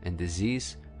pollution, and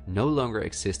disease no longer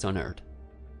exist on Earth.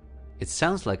 It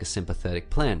sounds like a sympathetic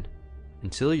plan,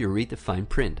 until you read the fine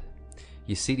print.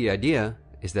 You see, the idea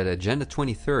is that Agenda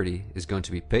 2030 is going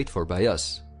to be paid for by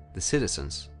us, the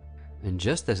citizens. And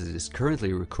just as it is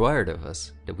currently required of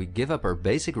us that we give up our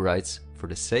basic rights for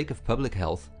the sake of public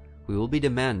health, we will be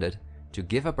demanded to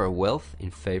give up our wealth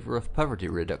in favor of poverty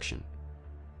reduction.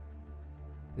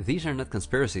 These are not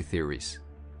conspiracy theories.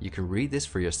 You can read this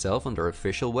for yourself on their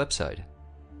official website.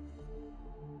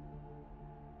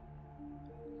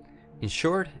 In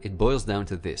short, it boils down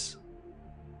to this.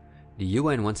 The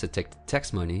UN wants to take the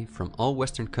tax money from all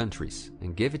Western countries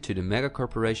and give it to the mega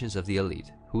corporations of the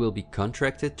elite, who will be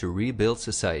contracted to rebuild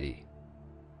society.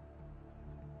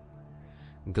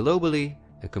 Globally,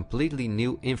 A completely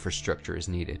new infrastructure is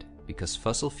needed, because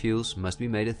fossil fuels must be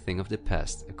made a thing of the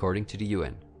past, according to the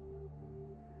UN.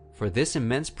 For this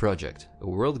immense project, a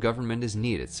world government is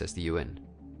needed, says the UN.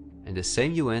 And the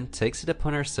same UN takes it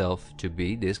upon herself to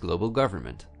be this global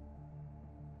government.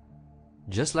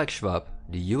 Just like Schwab,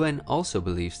 the UN also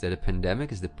believes that a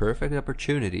pandemic is the perfect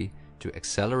opportunity to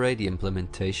accelerate the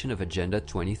implementation of Agenda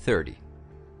 2030.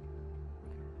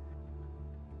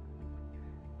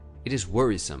 It is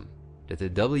worrisome that the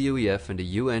WEF and the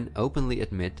UN openly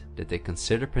admit that they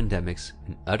consider pandemics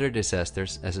and other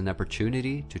disasters as an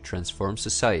opportunity to transform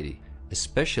society,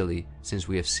 especially since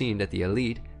we have seen that the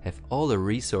elite have all the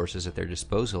resources at their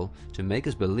disposal to make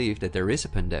us believe that there is a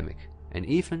pandemic, and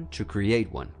even to create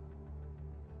one.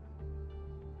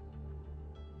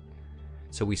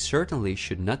 So we certainly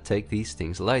should not take these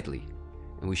things lightly,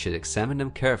 and we should examine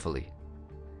them carefully.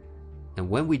 And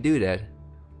when we do that,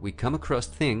 we come across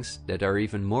things that are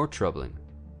even more troubling.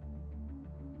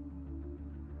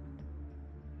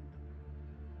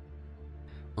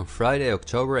 On Friday,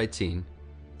 October 18,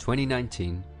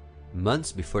 2019,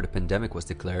 months before the pandemic was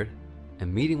declared, a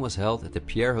meeting was held at the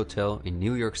Pierre Hotel in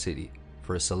New York City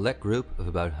for a select group of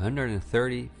about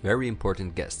 130 very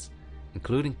important guests,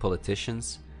 including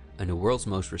politicians and the world's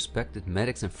most respected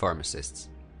medics and pharmacists.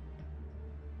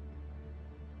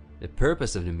 The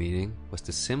purpose of the meeting was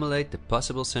to simulate the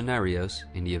possible scenarios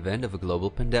in the event of a global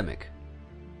pandemic.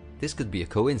 This could be a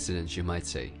coincidence, you might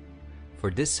say. For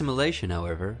this simulation,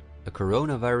 however, a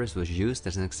coronavirus was used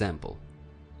as an example.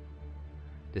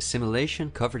 The simulation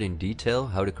covered in detail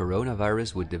how the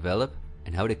coronavirus would develop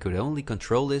and how they could only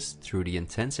control this through the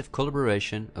intensive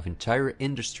collaboration of entire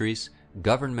industries,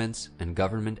 governments, and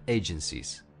government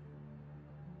agencies.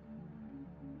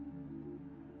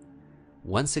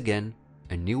 Once again,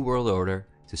 a new world order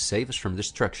to save us from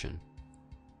destruction.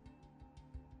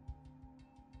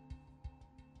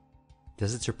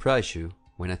 Does it surprise you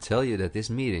when I tell you that this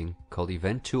meeting, called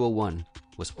Event 201,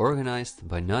 was organized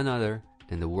by none other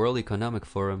than the World Economic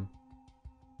Forum,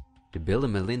 the Bill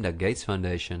and Melinda Gates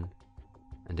Foundation,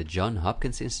 and the Johns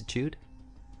Hopkins Institute?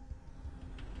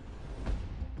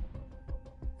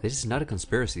 This is not a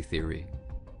conspiracy theory.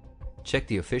 Check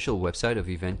the official website of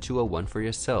Event 201 for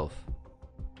yourself.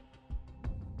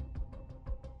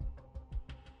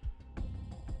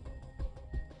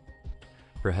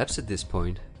 Perhaps at this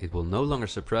point, it will no longer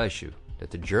surprise you that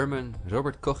the German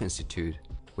Robert Koch Institute,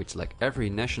 which like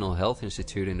every national health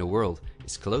institute in the world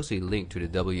is closely linked to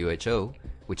the WHO,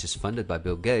 which is funded by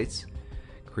Bill Gates,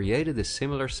 created a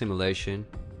similar simulation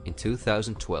in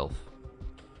 2012.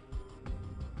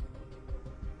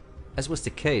 As was the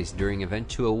case during Event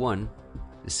 201,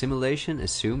 the simulation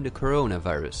assumed the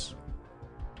coronavirus.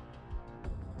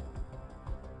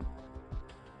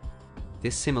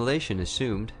 This simulation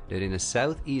assumed that in a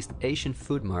Southeast Asian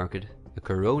food market, a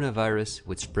coronavirus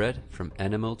would spread from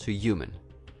animal to human.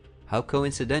 How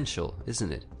coincidental,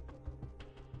 isn't it?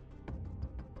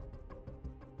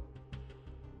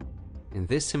 In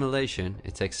this simulation,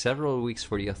 it takes several weeks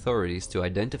for the authorities to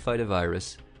identify the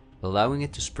virus, allowing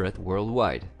it to spread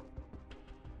worldwide.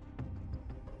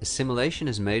 A simulation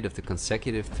is made of the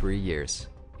consecutive 3 years,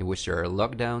 in which there are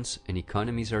lockdowns and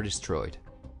economies are destroyed.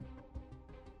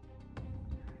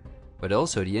 But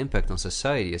also the impact on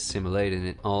society is simulated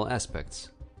in all aspects,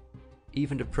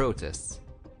 even the protests.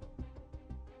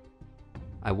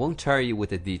 I won't tire you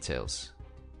with the details.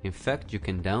 In fact, you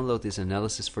can download this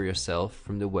analysis for yourself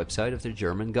from the website of the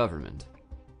German government.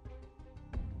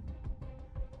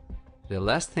 The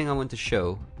last thing I want to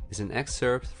show is an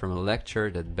excerpt from a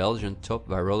lecture that Belgian top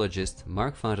virologist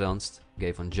Mark van Ranst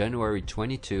gave on January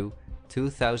 22,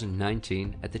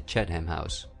 2019 at the Chatham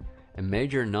House, a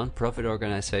major non-profit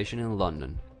organization in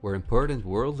London, where important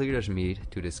world leaders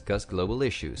meet to discuss global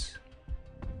issues.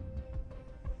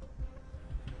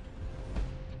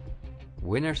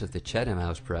 Winners of the Chatham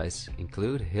House Prize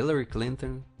include Hillary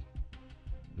Clinton,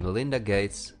 Melinda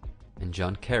Gates, and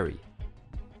John Kerry.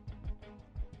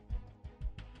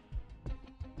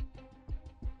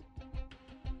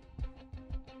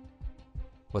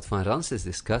 What Van Ranst is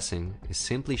discussing is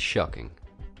simply shocking.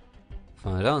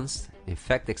 Van Ranst in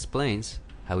fact explains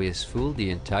how he has fooled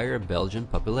the entire Belgian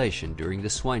population during the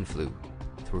swine flu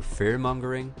through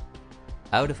fear-mongering,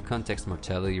 out-of-context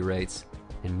mortality rates,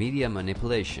 and media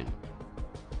manipulation.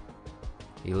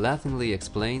 He laughingly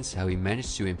explains how he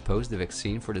managed to impose the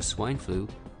vaccine for the swine flu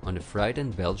on the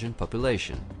frightened Belgian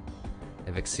population,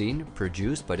 a vaccine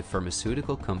produced by the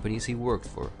pharmaceutical companies he worked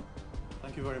for.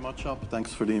 Thank you very much, Ab.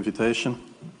 Thanks for the invitation.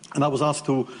 And I was asked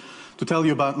to tell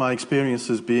you about my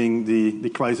experiences being the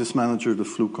crisis manager, the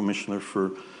flu commissioner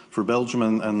for Belgium,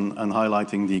 and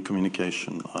highlighting the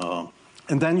communication.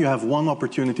 And then you have one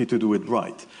opportunity to do it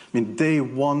right. I mean, day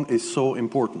one is so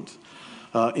important.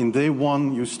 In day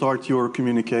one, you start your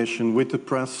communication with the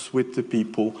press, with the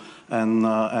people,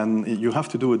 and you have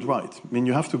to do it right. I mean,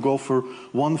 you have to go for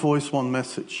one voice, one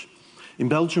message. In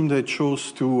Belgium, they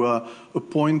chose to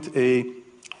appoint a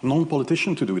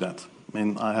non-politician to do that. I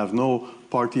mean, I have no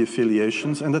party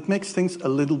affiliations, and that makes things a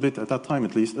little bit, at that time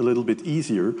at least, a little bit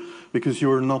easier, because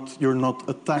you're not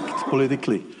attacked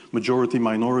politically, majority,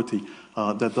 minority.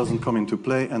 That doesn't come into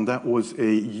play, and that was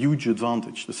a huge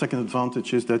advantage. The second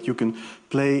advantage is that you can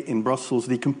play in Brussels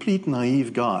the complete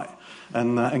naive guy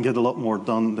and get a lot more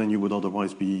done than you would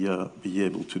otherwise be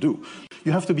able to do.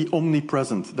 You have to be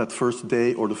omnipresent that first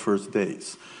day or the first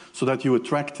days, so that you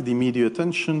attract the media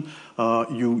attention.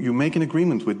 You make an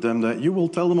agreement with them that you will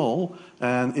tell them all,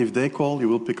 and if they call, you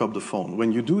will pick up the phone.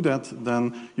 When you do that,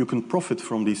 then you can profit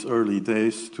from these early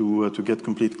days to get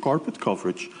complete carpet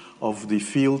coverage of the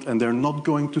field, and they're not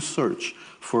going to search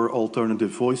for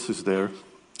alternative voices there.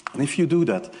 And if you do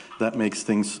that, that makes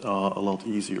things a lot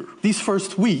easier. These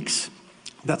first weeks,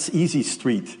 that's easy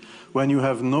street. When you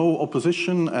have no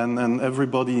opposition and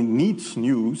everybody needs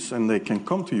news and they can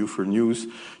come to you for news,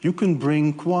 you can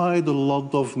bring quite a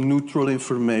lot of neutral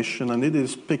information, and it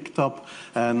is picked up,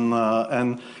 and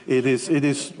it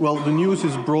is well, the news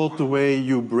is brought the way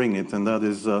you bring it, and that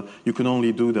is you can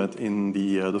only do that in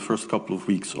the first couple of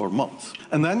weeks or months.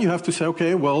 And then you have to say,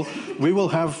 okay, well, we will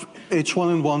have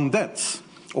H1N1 deaths.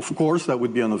 Of course, that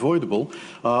would be unavoidable.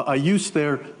 I used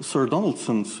there Sir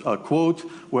Donaldson's quote,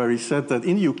 where he said that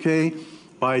in the UK,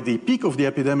 by the peak of the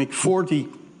epidemic, 40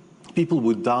 people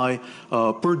would die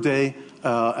per day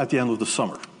at the end of the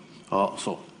summer.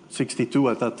 So 62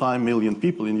 at that time million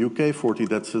people in the UK, 40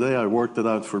 deaths a day. I worked it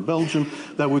out for Belgium.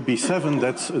 That would be 7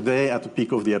 deaths a day at the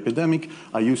peak of the epidemic.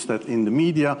 I used that in the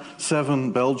media.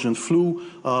 7 Belgian flu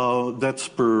deaths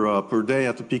per day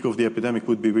at the peak of the epidemic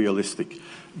would be realistic.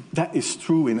 That is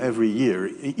true in every year,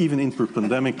 even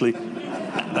interpandemically.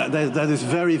 That is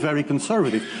very, very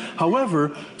conservative.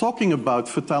 However, talking about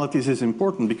fatalities is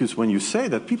important, because when you say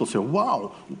that, people say,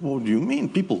 wow, what do you mean?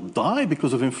 People die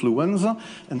because of influenza?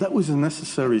 And that was a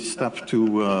necessary step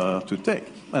to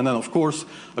take. And then, of course,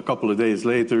 a couple of days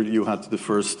later, you had the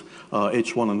first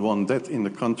H1N1 death in the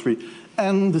country,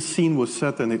 and the scene was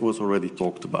set and it was already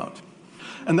talked about.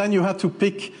 And then you had to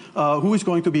pick who is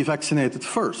going to be vaccinated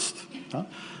first.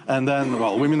 And then,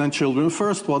 well, women and children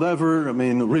first, whatever. I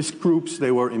mean, risk groups,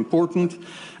 they were important.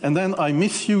 And then I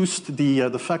misused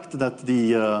the fact that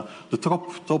the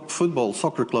top football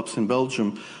soccer clubs in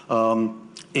Belgium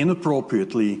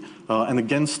inappropriately and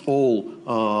against all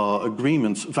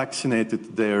agreements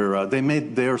vaccinated they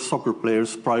made their soccer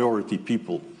players priority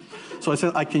people. So I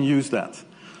said I can use that.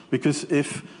 Because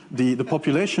if the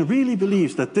population really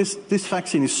believes that this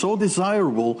vaccine is so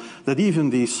desirable that even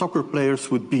the soccer players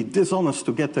would be dishonest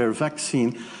to get their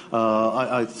vaccine,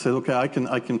 I said, okay, I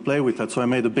can play with that. So I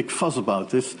made a big fuss about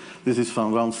this. This is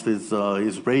Van Ranst is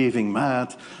raving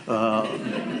mad. But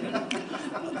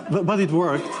it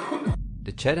worked.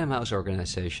 The Chatham House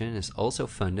organization is also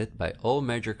funded by all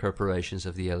major corporations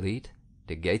of the elite,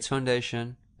 the Gates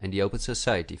Foundation and the Open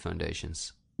Society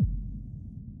Foundations.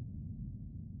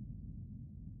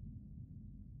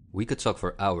 We could talk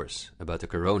for hours about the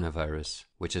coronavirus,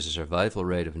 which has a survival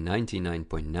rate of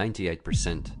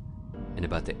 99.98%, and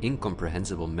about the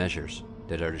incomprehensible measures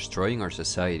that are destroying our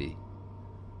society.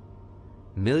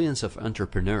 Millions of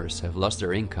entrepreneurs have lost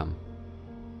their income.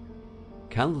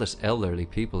 Countless elderly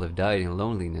people have died in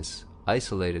loneliness,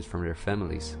 isolated from their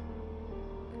families.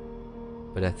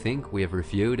 But I think we have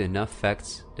reviewed enough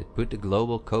facts that put the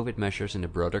global COVID measures in a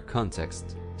broader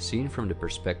context, seen from the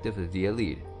perspective of the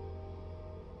elite.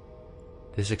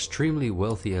 This extremely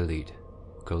wealthy elite,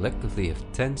 collectively of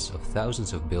tens of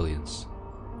thousands of billions,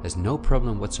 has no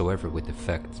problem whatsoever with the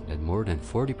fact that more than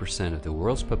 40% of the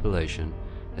world's population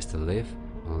has to live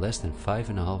on less than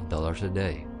 $5.50 a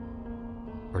day,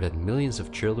 or that millions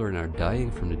of children are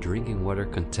dying from the drinking water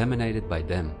contaminated by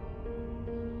them,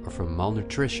 or from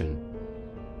malnutrition,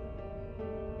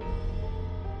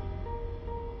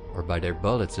 or by their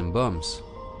bullets and bombs.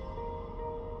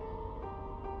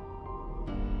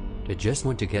 They just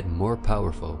want to get more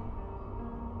powerful.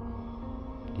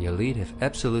 The elite have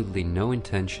absolutely no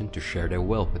intention to share their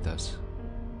wealth with us.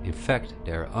 In fact,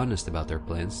 they are honest about their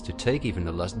plans to take even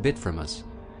the last bit from us,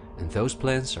 and those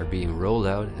plans are being rolled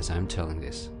out as I'm telling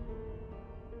this.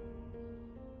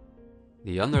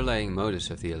 The underlying motives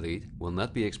of the elite will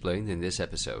not be explained in this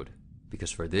episode,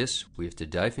 because for this we have to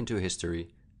dive into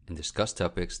history and discuss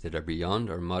topics that are beyond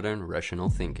our modern rational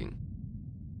thinking.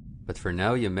 But for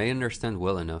now you may understand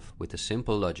well enough with the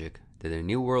simple logic that a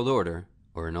new world order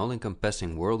or an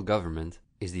all-encompassing world government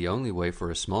is the only way for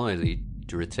a small elite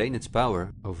to retain its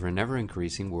power over an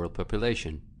ever-increasing world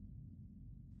population.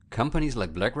 Companies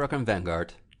like BlackRock and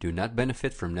Vanguard do not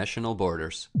benefit from national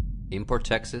borders, import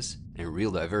taxes, and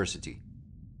real diversity.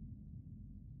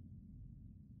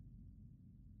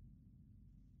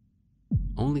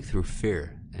 Only through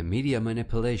fear and media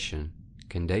manipulation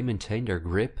can they maintain their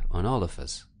grip on all of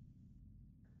us.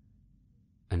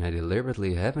 And I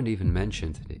deliberately haven't even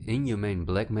mentioned the inhumane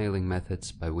blackmailing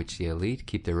methods by which the elite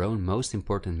keep their own most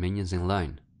important minions in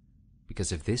line.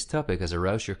 Because if this topic has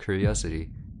aroused your curiosity,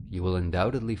 you will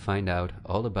undoubtedly find out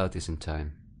all about this in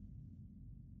time.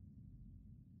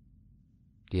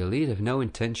 The elite have no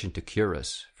intention to cure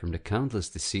us from the countless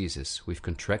diseases we've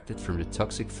contracted from the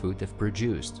toxic food they've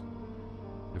produced,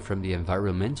 and from the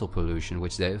environmental pollution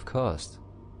which they have caused.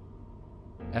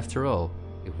 After all,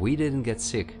 if we didn't get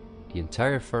sick, the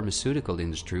entire pharmaceutical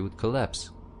industry would collapse.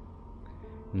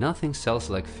 Nothing sells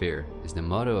like fear is the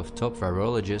motto of top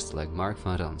virologists like Mark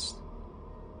van Ranst.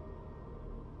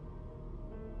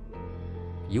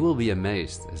 You will be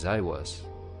amazed, as I was,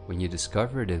 when you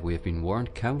discover that we have been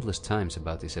warned countless times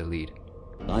about this elite.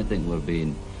 I think we're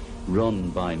being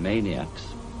run by maniacs.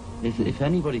 If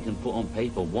anybody can put on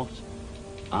paper what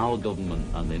our government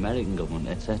and the American government,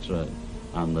 etc.,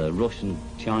 and the Russian,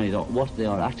 Chinese, what they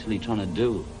are actually trying to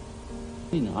do,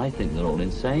 I think they're all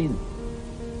insane.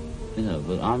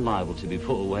 But I'm liable to be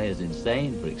put away as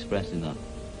insane for expressing that.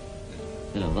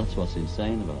 That's what's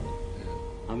insane about it.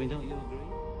 I mean, don't you agree?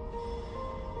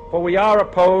 For we are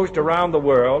opposed around the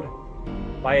world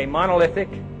by a monolithic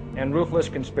and ruthless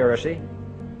conspiracy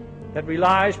that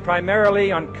relies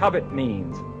primarily on covert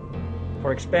means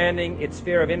for expanding its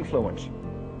sphere of influence,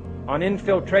 on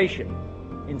infiltration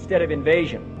instead of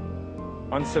invasion,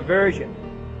 on subversion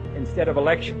instead of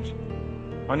elections,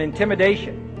 on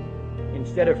intimidation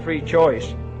instead of free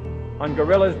choice, on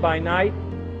guerrillas by night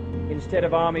instead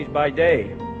of armies by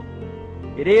day.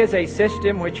 It is a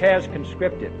system which has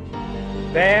conscripted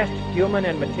vast human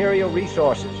and material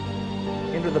resources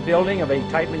into the building of a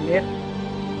tightly knit,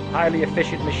 highly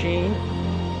efficient machine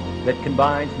that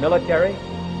combines military,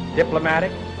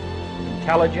 diplomatic,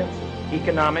 intelligence,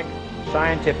 economic,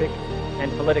 scientific,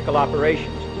 and political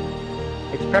operations.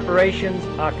 Its preparations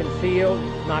are concealed,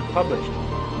 not published.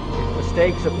 Its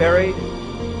mistakes are buried,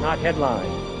 not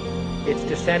headlined. Its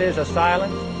dissenters are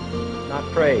silenced, not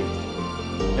praised.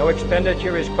 No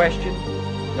expenditure is questioned,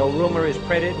 no rumor is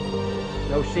printed,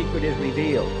 no secret is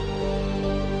revealed.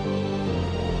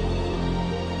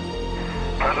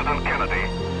 President Kennedy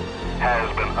has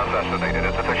been assassinated.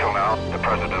 It's official now. The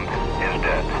president is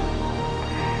dead.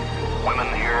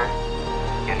 Women here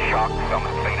in shock, some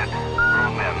have fainted.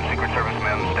 Men, Secret Service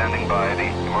men standing by the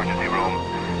emergency room,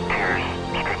 tears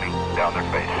streaming down their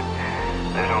face.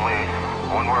 There's only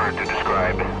one word to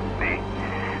describe the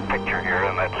picture here,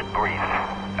 and that's grief,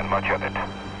 and much of it.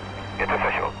 It's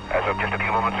official. As of just a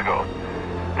few moments ago,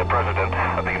 the President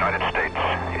of the United States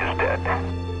is dead.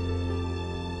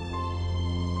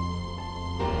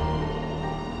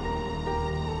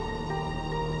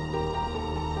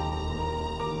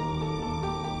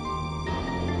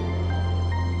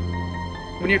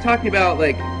 When you're talking about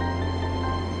like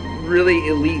really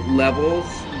elite levels,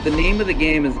 the name of the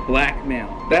game is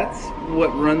blackmail. That's what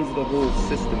runs the whole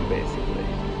system basically.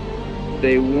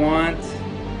 They want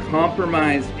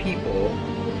compromised people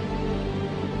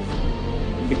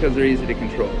because they're easy to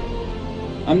control.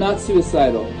 I'm not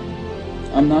suicidal.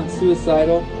 I'm not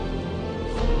suicidal.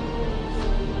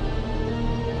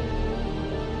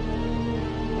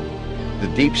 The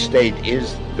deep state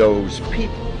is those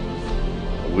people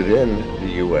within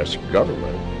the U.S.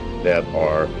 government that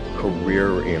are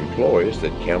career employees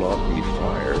that cannot be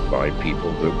fired by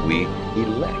people that we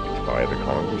elect by the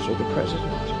Congress or the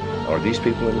President. Are these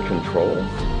people in control?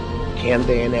 Can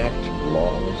they enact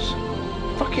laws?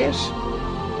 Fuck yes.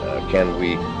 Can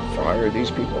we fire these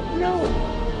people? No.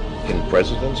 Can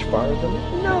presidents fire them?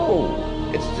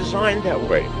 No. It's designed that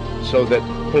way so that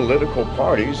political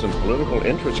parties and political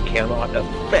interests cannot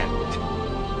affect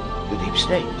the deep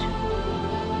state.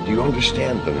 Do you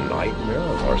understand the nightmare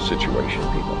of our situation,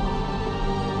 people?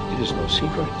 It is no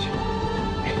secret.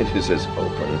 It is as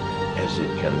open as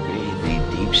it can be. The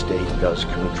deep state does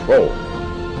control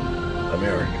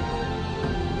America.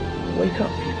 Wake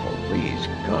up, people, please.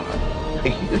 God,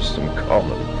 use some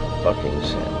common fucking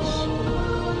sense.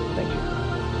 Thank you.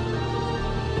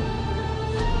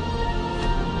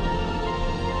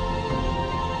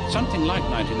 Something like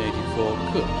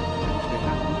 1984 could actually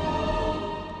happen.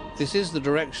 This is the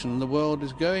direction the world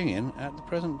is going in at the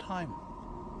present time.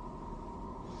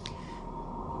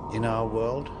 In our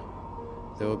world,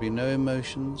 There will be no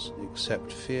emotions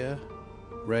except fear,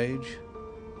 rage,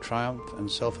 triumph and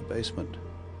self-abasement.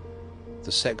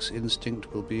 The sex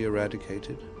instinct will be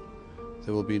eradicated.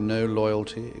 There will be no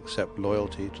loyalty except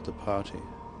loyalty to the party.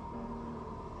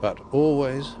 But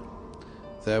always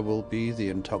there will be the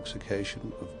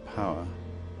intoxication of power.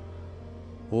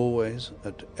 Always,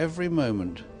 at every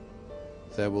moment,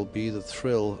 there will be the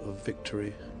thrill of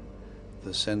victory,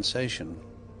 the sensation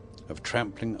of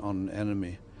trampling on an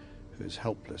enemy who is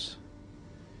helpless.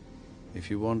 If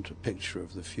you want a picture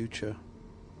of the future,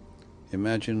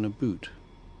 imagine a boot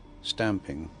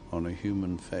stamping on a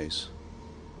human face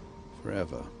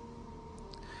forever.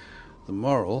 The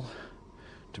moral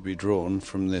to be drawn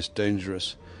from this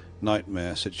dangerous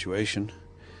nightmare situation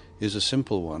is a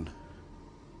simple one.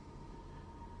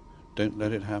 Don't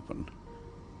let it happen.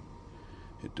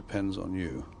 It depends on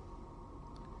you.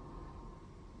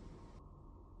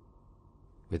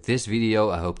 With this video,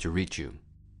 I hope to reach you,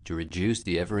 to reduce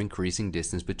the ever-increasing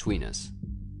distance between us.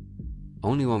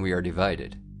 Only when we are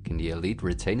divided can the elite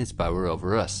retain its power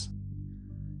over us.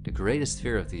 The greatest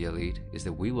fear of the elite is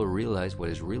that we will realize what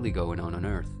is really going on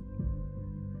Earth.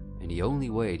 And the only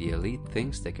way the elite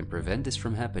thinks they can prevent this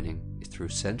from happening is through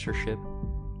censorship,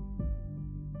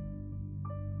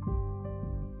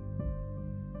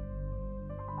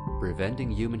 preventing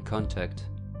human contact,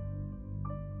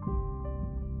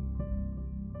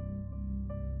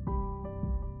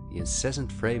 the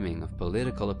incessant framing of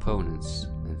political opponents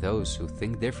and those who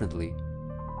think differently,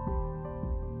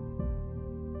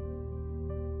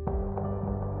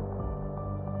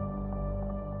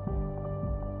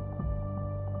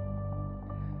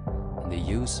 and the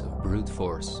use of brute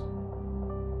force.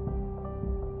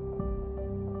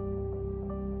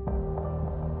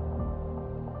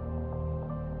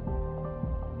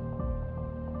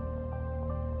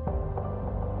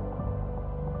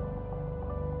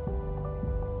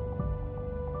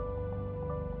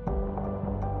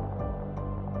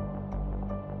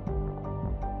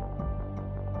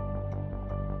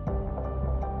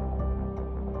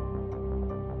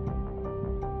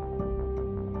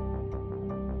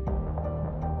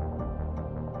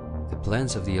 The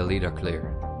plans of the elite are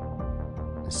clear,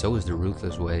 and so is the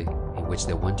ruthless way in which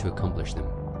they want to accomplish them.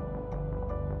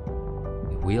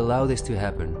 If we allow this to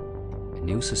happen, a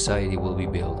new society will be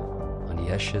built on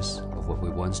the ashes of what we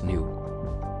once knew.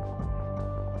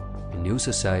 A new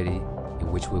society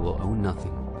in which we will own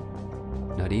nothing,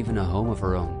 not even a home of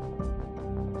our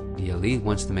own. The elite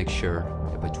wants to make sure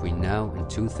that between now and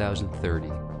 2030,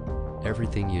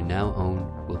 everything you now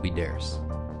own will be theirs.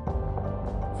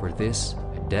 For this,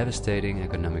 devastating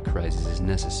economic crisis is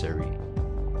necessary.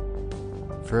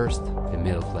 First, the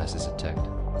middle class is attacked,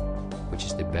 which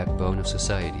is the backbone of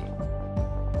society.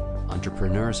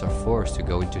 Entrepreneurs are forced to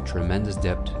go into tremendous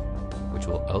debt, which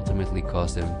will ultimately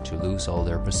cause them to lose all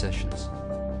their possessions.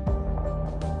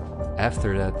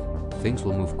 After that, things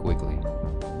will move quickly.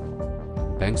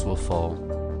 Banks will fall,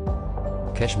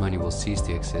 cash money will cease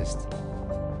to exist,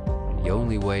 and the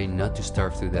only way not to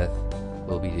starve to death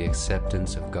will be the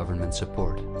acceptance of government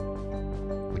support,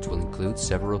 which will include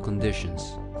several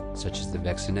conditions, such as the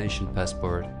vaccination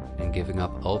passport and giving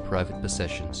up all private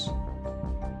possessions.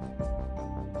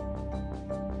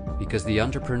 Because the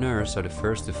entrepreneurs are the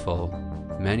first to fall,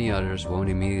 many others won't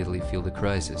immediately feel the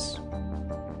crisis.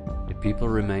 The people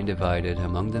remain divided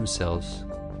among themselves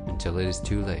until it is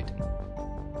too late.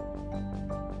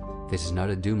 This is not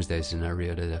a doomsday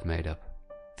scenario that I've made up.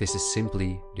 This is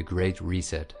simply the Great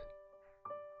Reset.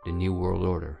 The New World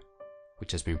Order,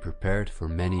 which has been prepared for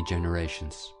many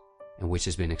generations, and which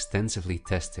has been extensively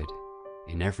tested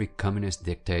in every communist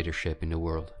dictatorship in the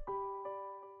world.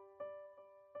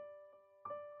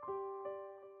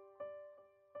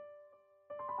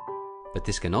 But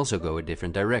this can also go a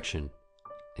different direction,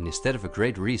 and instead of a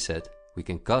great reset, we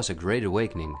can cause a great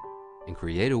awakening and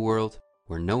create a world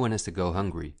where no one has to go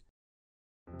hungry,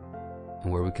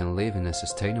 and where we can live in a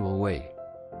sustainable way,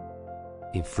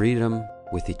 in freedom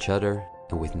with each other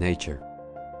and with nature.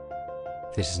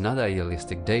 This is not an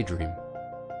idealistic daydream.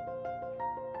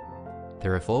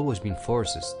 There have always been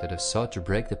forces that have sought to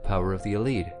break the power of the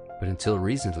elite, but until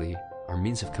recently, our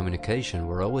means of communication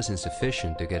were always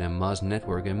insufficient to get a mass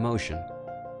network in motion.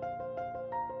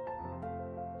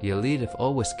 The elite have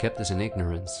always kept us in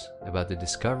ignorance about the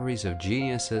discoveries of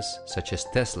geniuses such as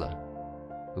Tesla,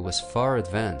 who was far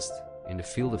advanced in the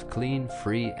field of clean,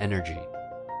 free energy.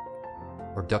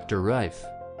 Or Dr. Rife,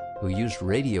 who used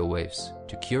radio waves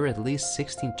to cure at least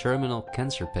 16 terminal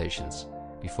cancer patients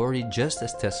before he, just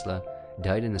as Tesla,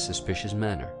 died in a suspicious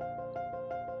manner.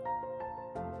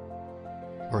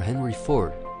 Or Henry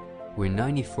Ford, who in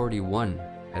 1941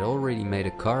 had already made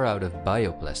a car out of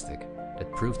bioplastic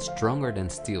that proved stronger than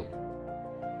steel.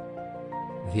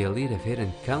 The elite have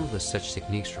hidden countless such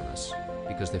techniques from us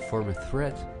because they form a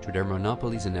threat to their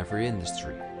monopolies in every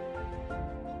industry.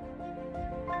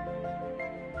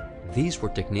 These were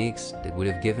techniques that would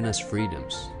have given us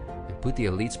freedoms and put the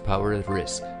elite's power at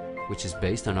risk, which is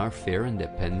based on our fear and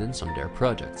dependence on their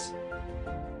projects.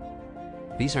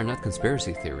 These are not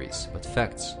conspiracy theories, but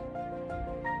facts.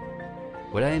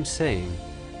 What I am saying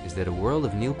is that a world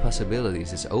of new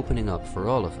possibilities is opening up for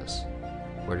all of us,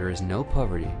 where there is no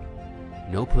poverty,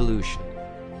 no pollution,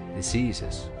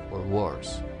 diseases, or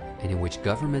wars, and in which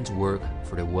governments work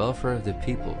for the welfare of the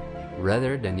people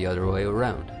rather than the other way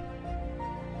around.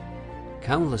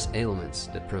 Countless ailments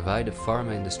that provide the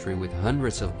pharma industry with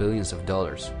hundreds of billions of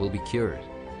dollars will be cured.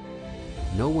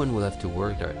 No one will have to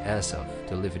work their ass off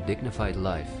to live a dignified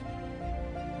life.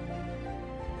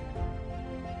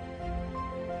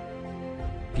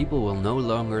 People will no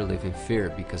longer live in fear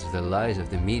because of the lies of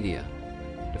the media,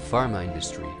 the pharma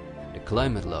industry, the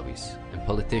climate lobbies, and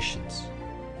politicians.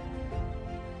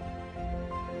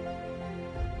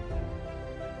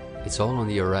 It's all on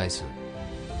the horizon,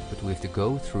 but we have to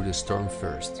go through the storm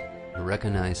first and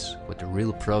recognize what the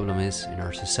real problem is in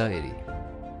our society.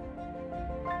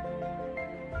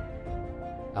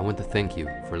 I want to thank you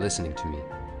for listening to me,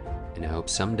 and I hope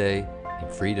someday, in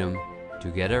freedom,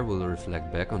 together we'll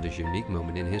reflect back on this unique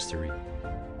moment in history.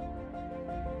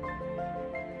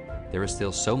 There is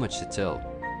still so much to tell,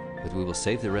 but we will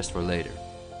save the rest for later.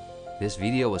 This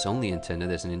video was only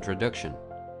intended as an introduction.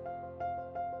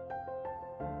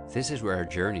 This is where our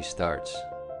journey starts,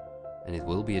 and it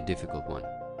will be a difficult one,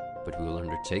 but we will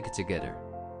undertake it together,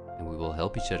 and we will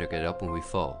help each other get up when we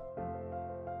fall.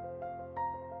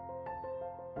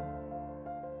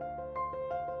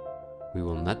 We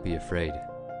will not be afraid.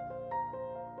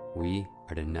 We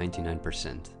are the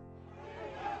 99%.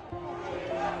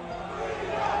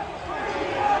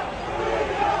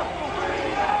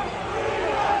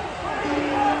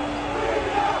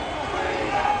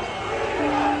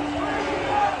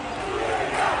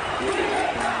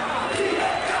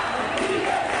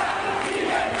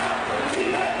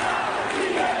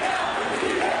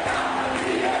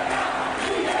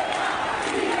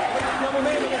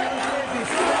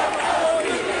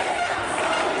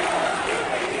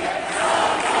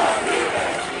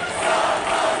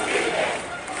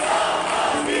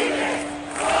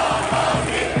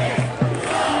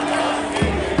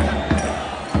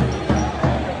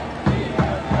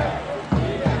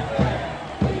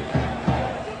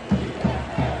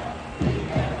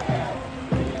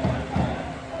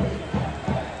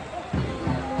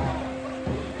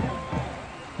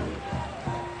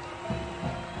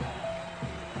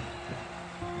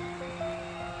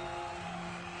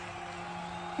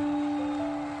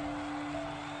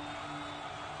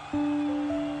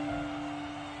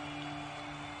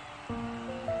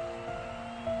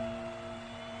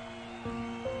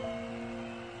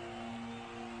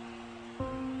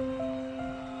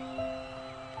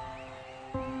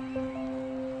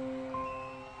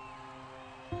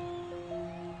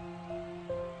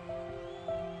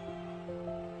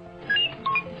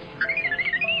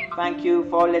 Thank you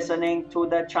for listening to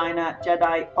the China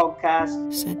Jedi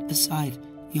podcast. Set aside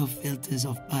your filters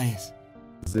of bias.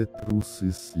 The truth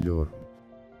is learned,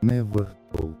 never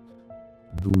told.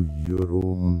 Do your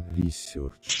own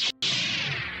research.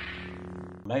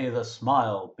 May the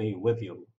smile be with you.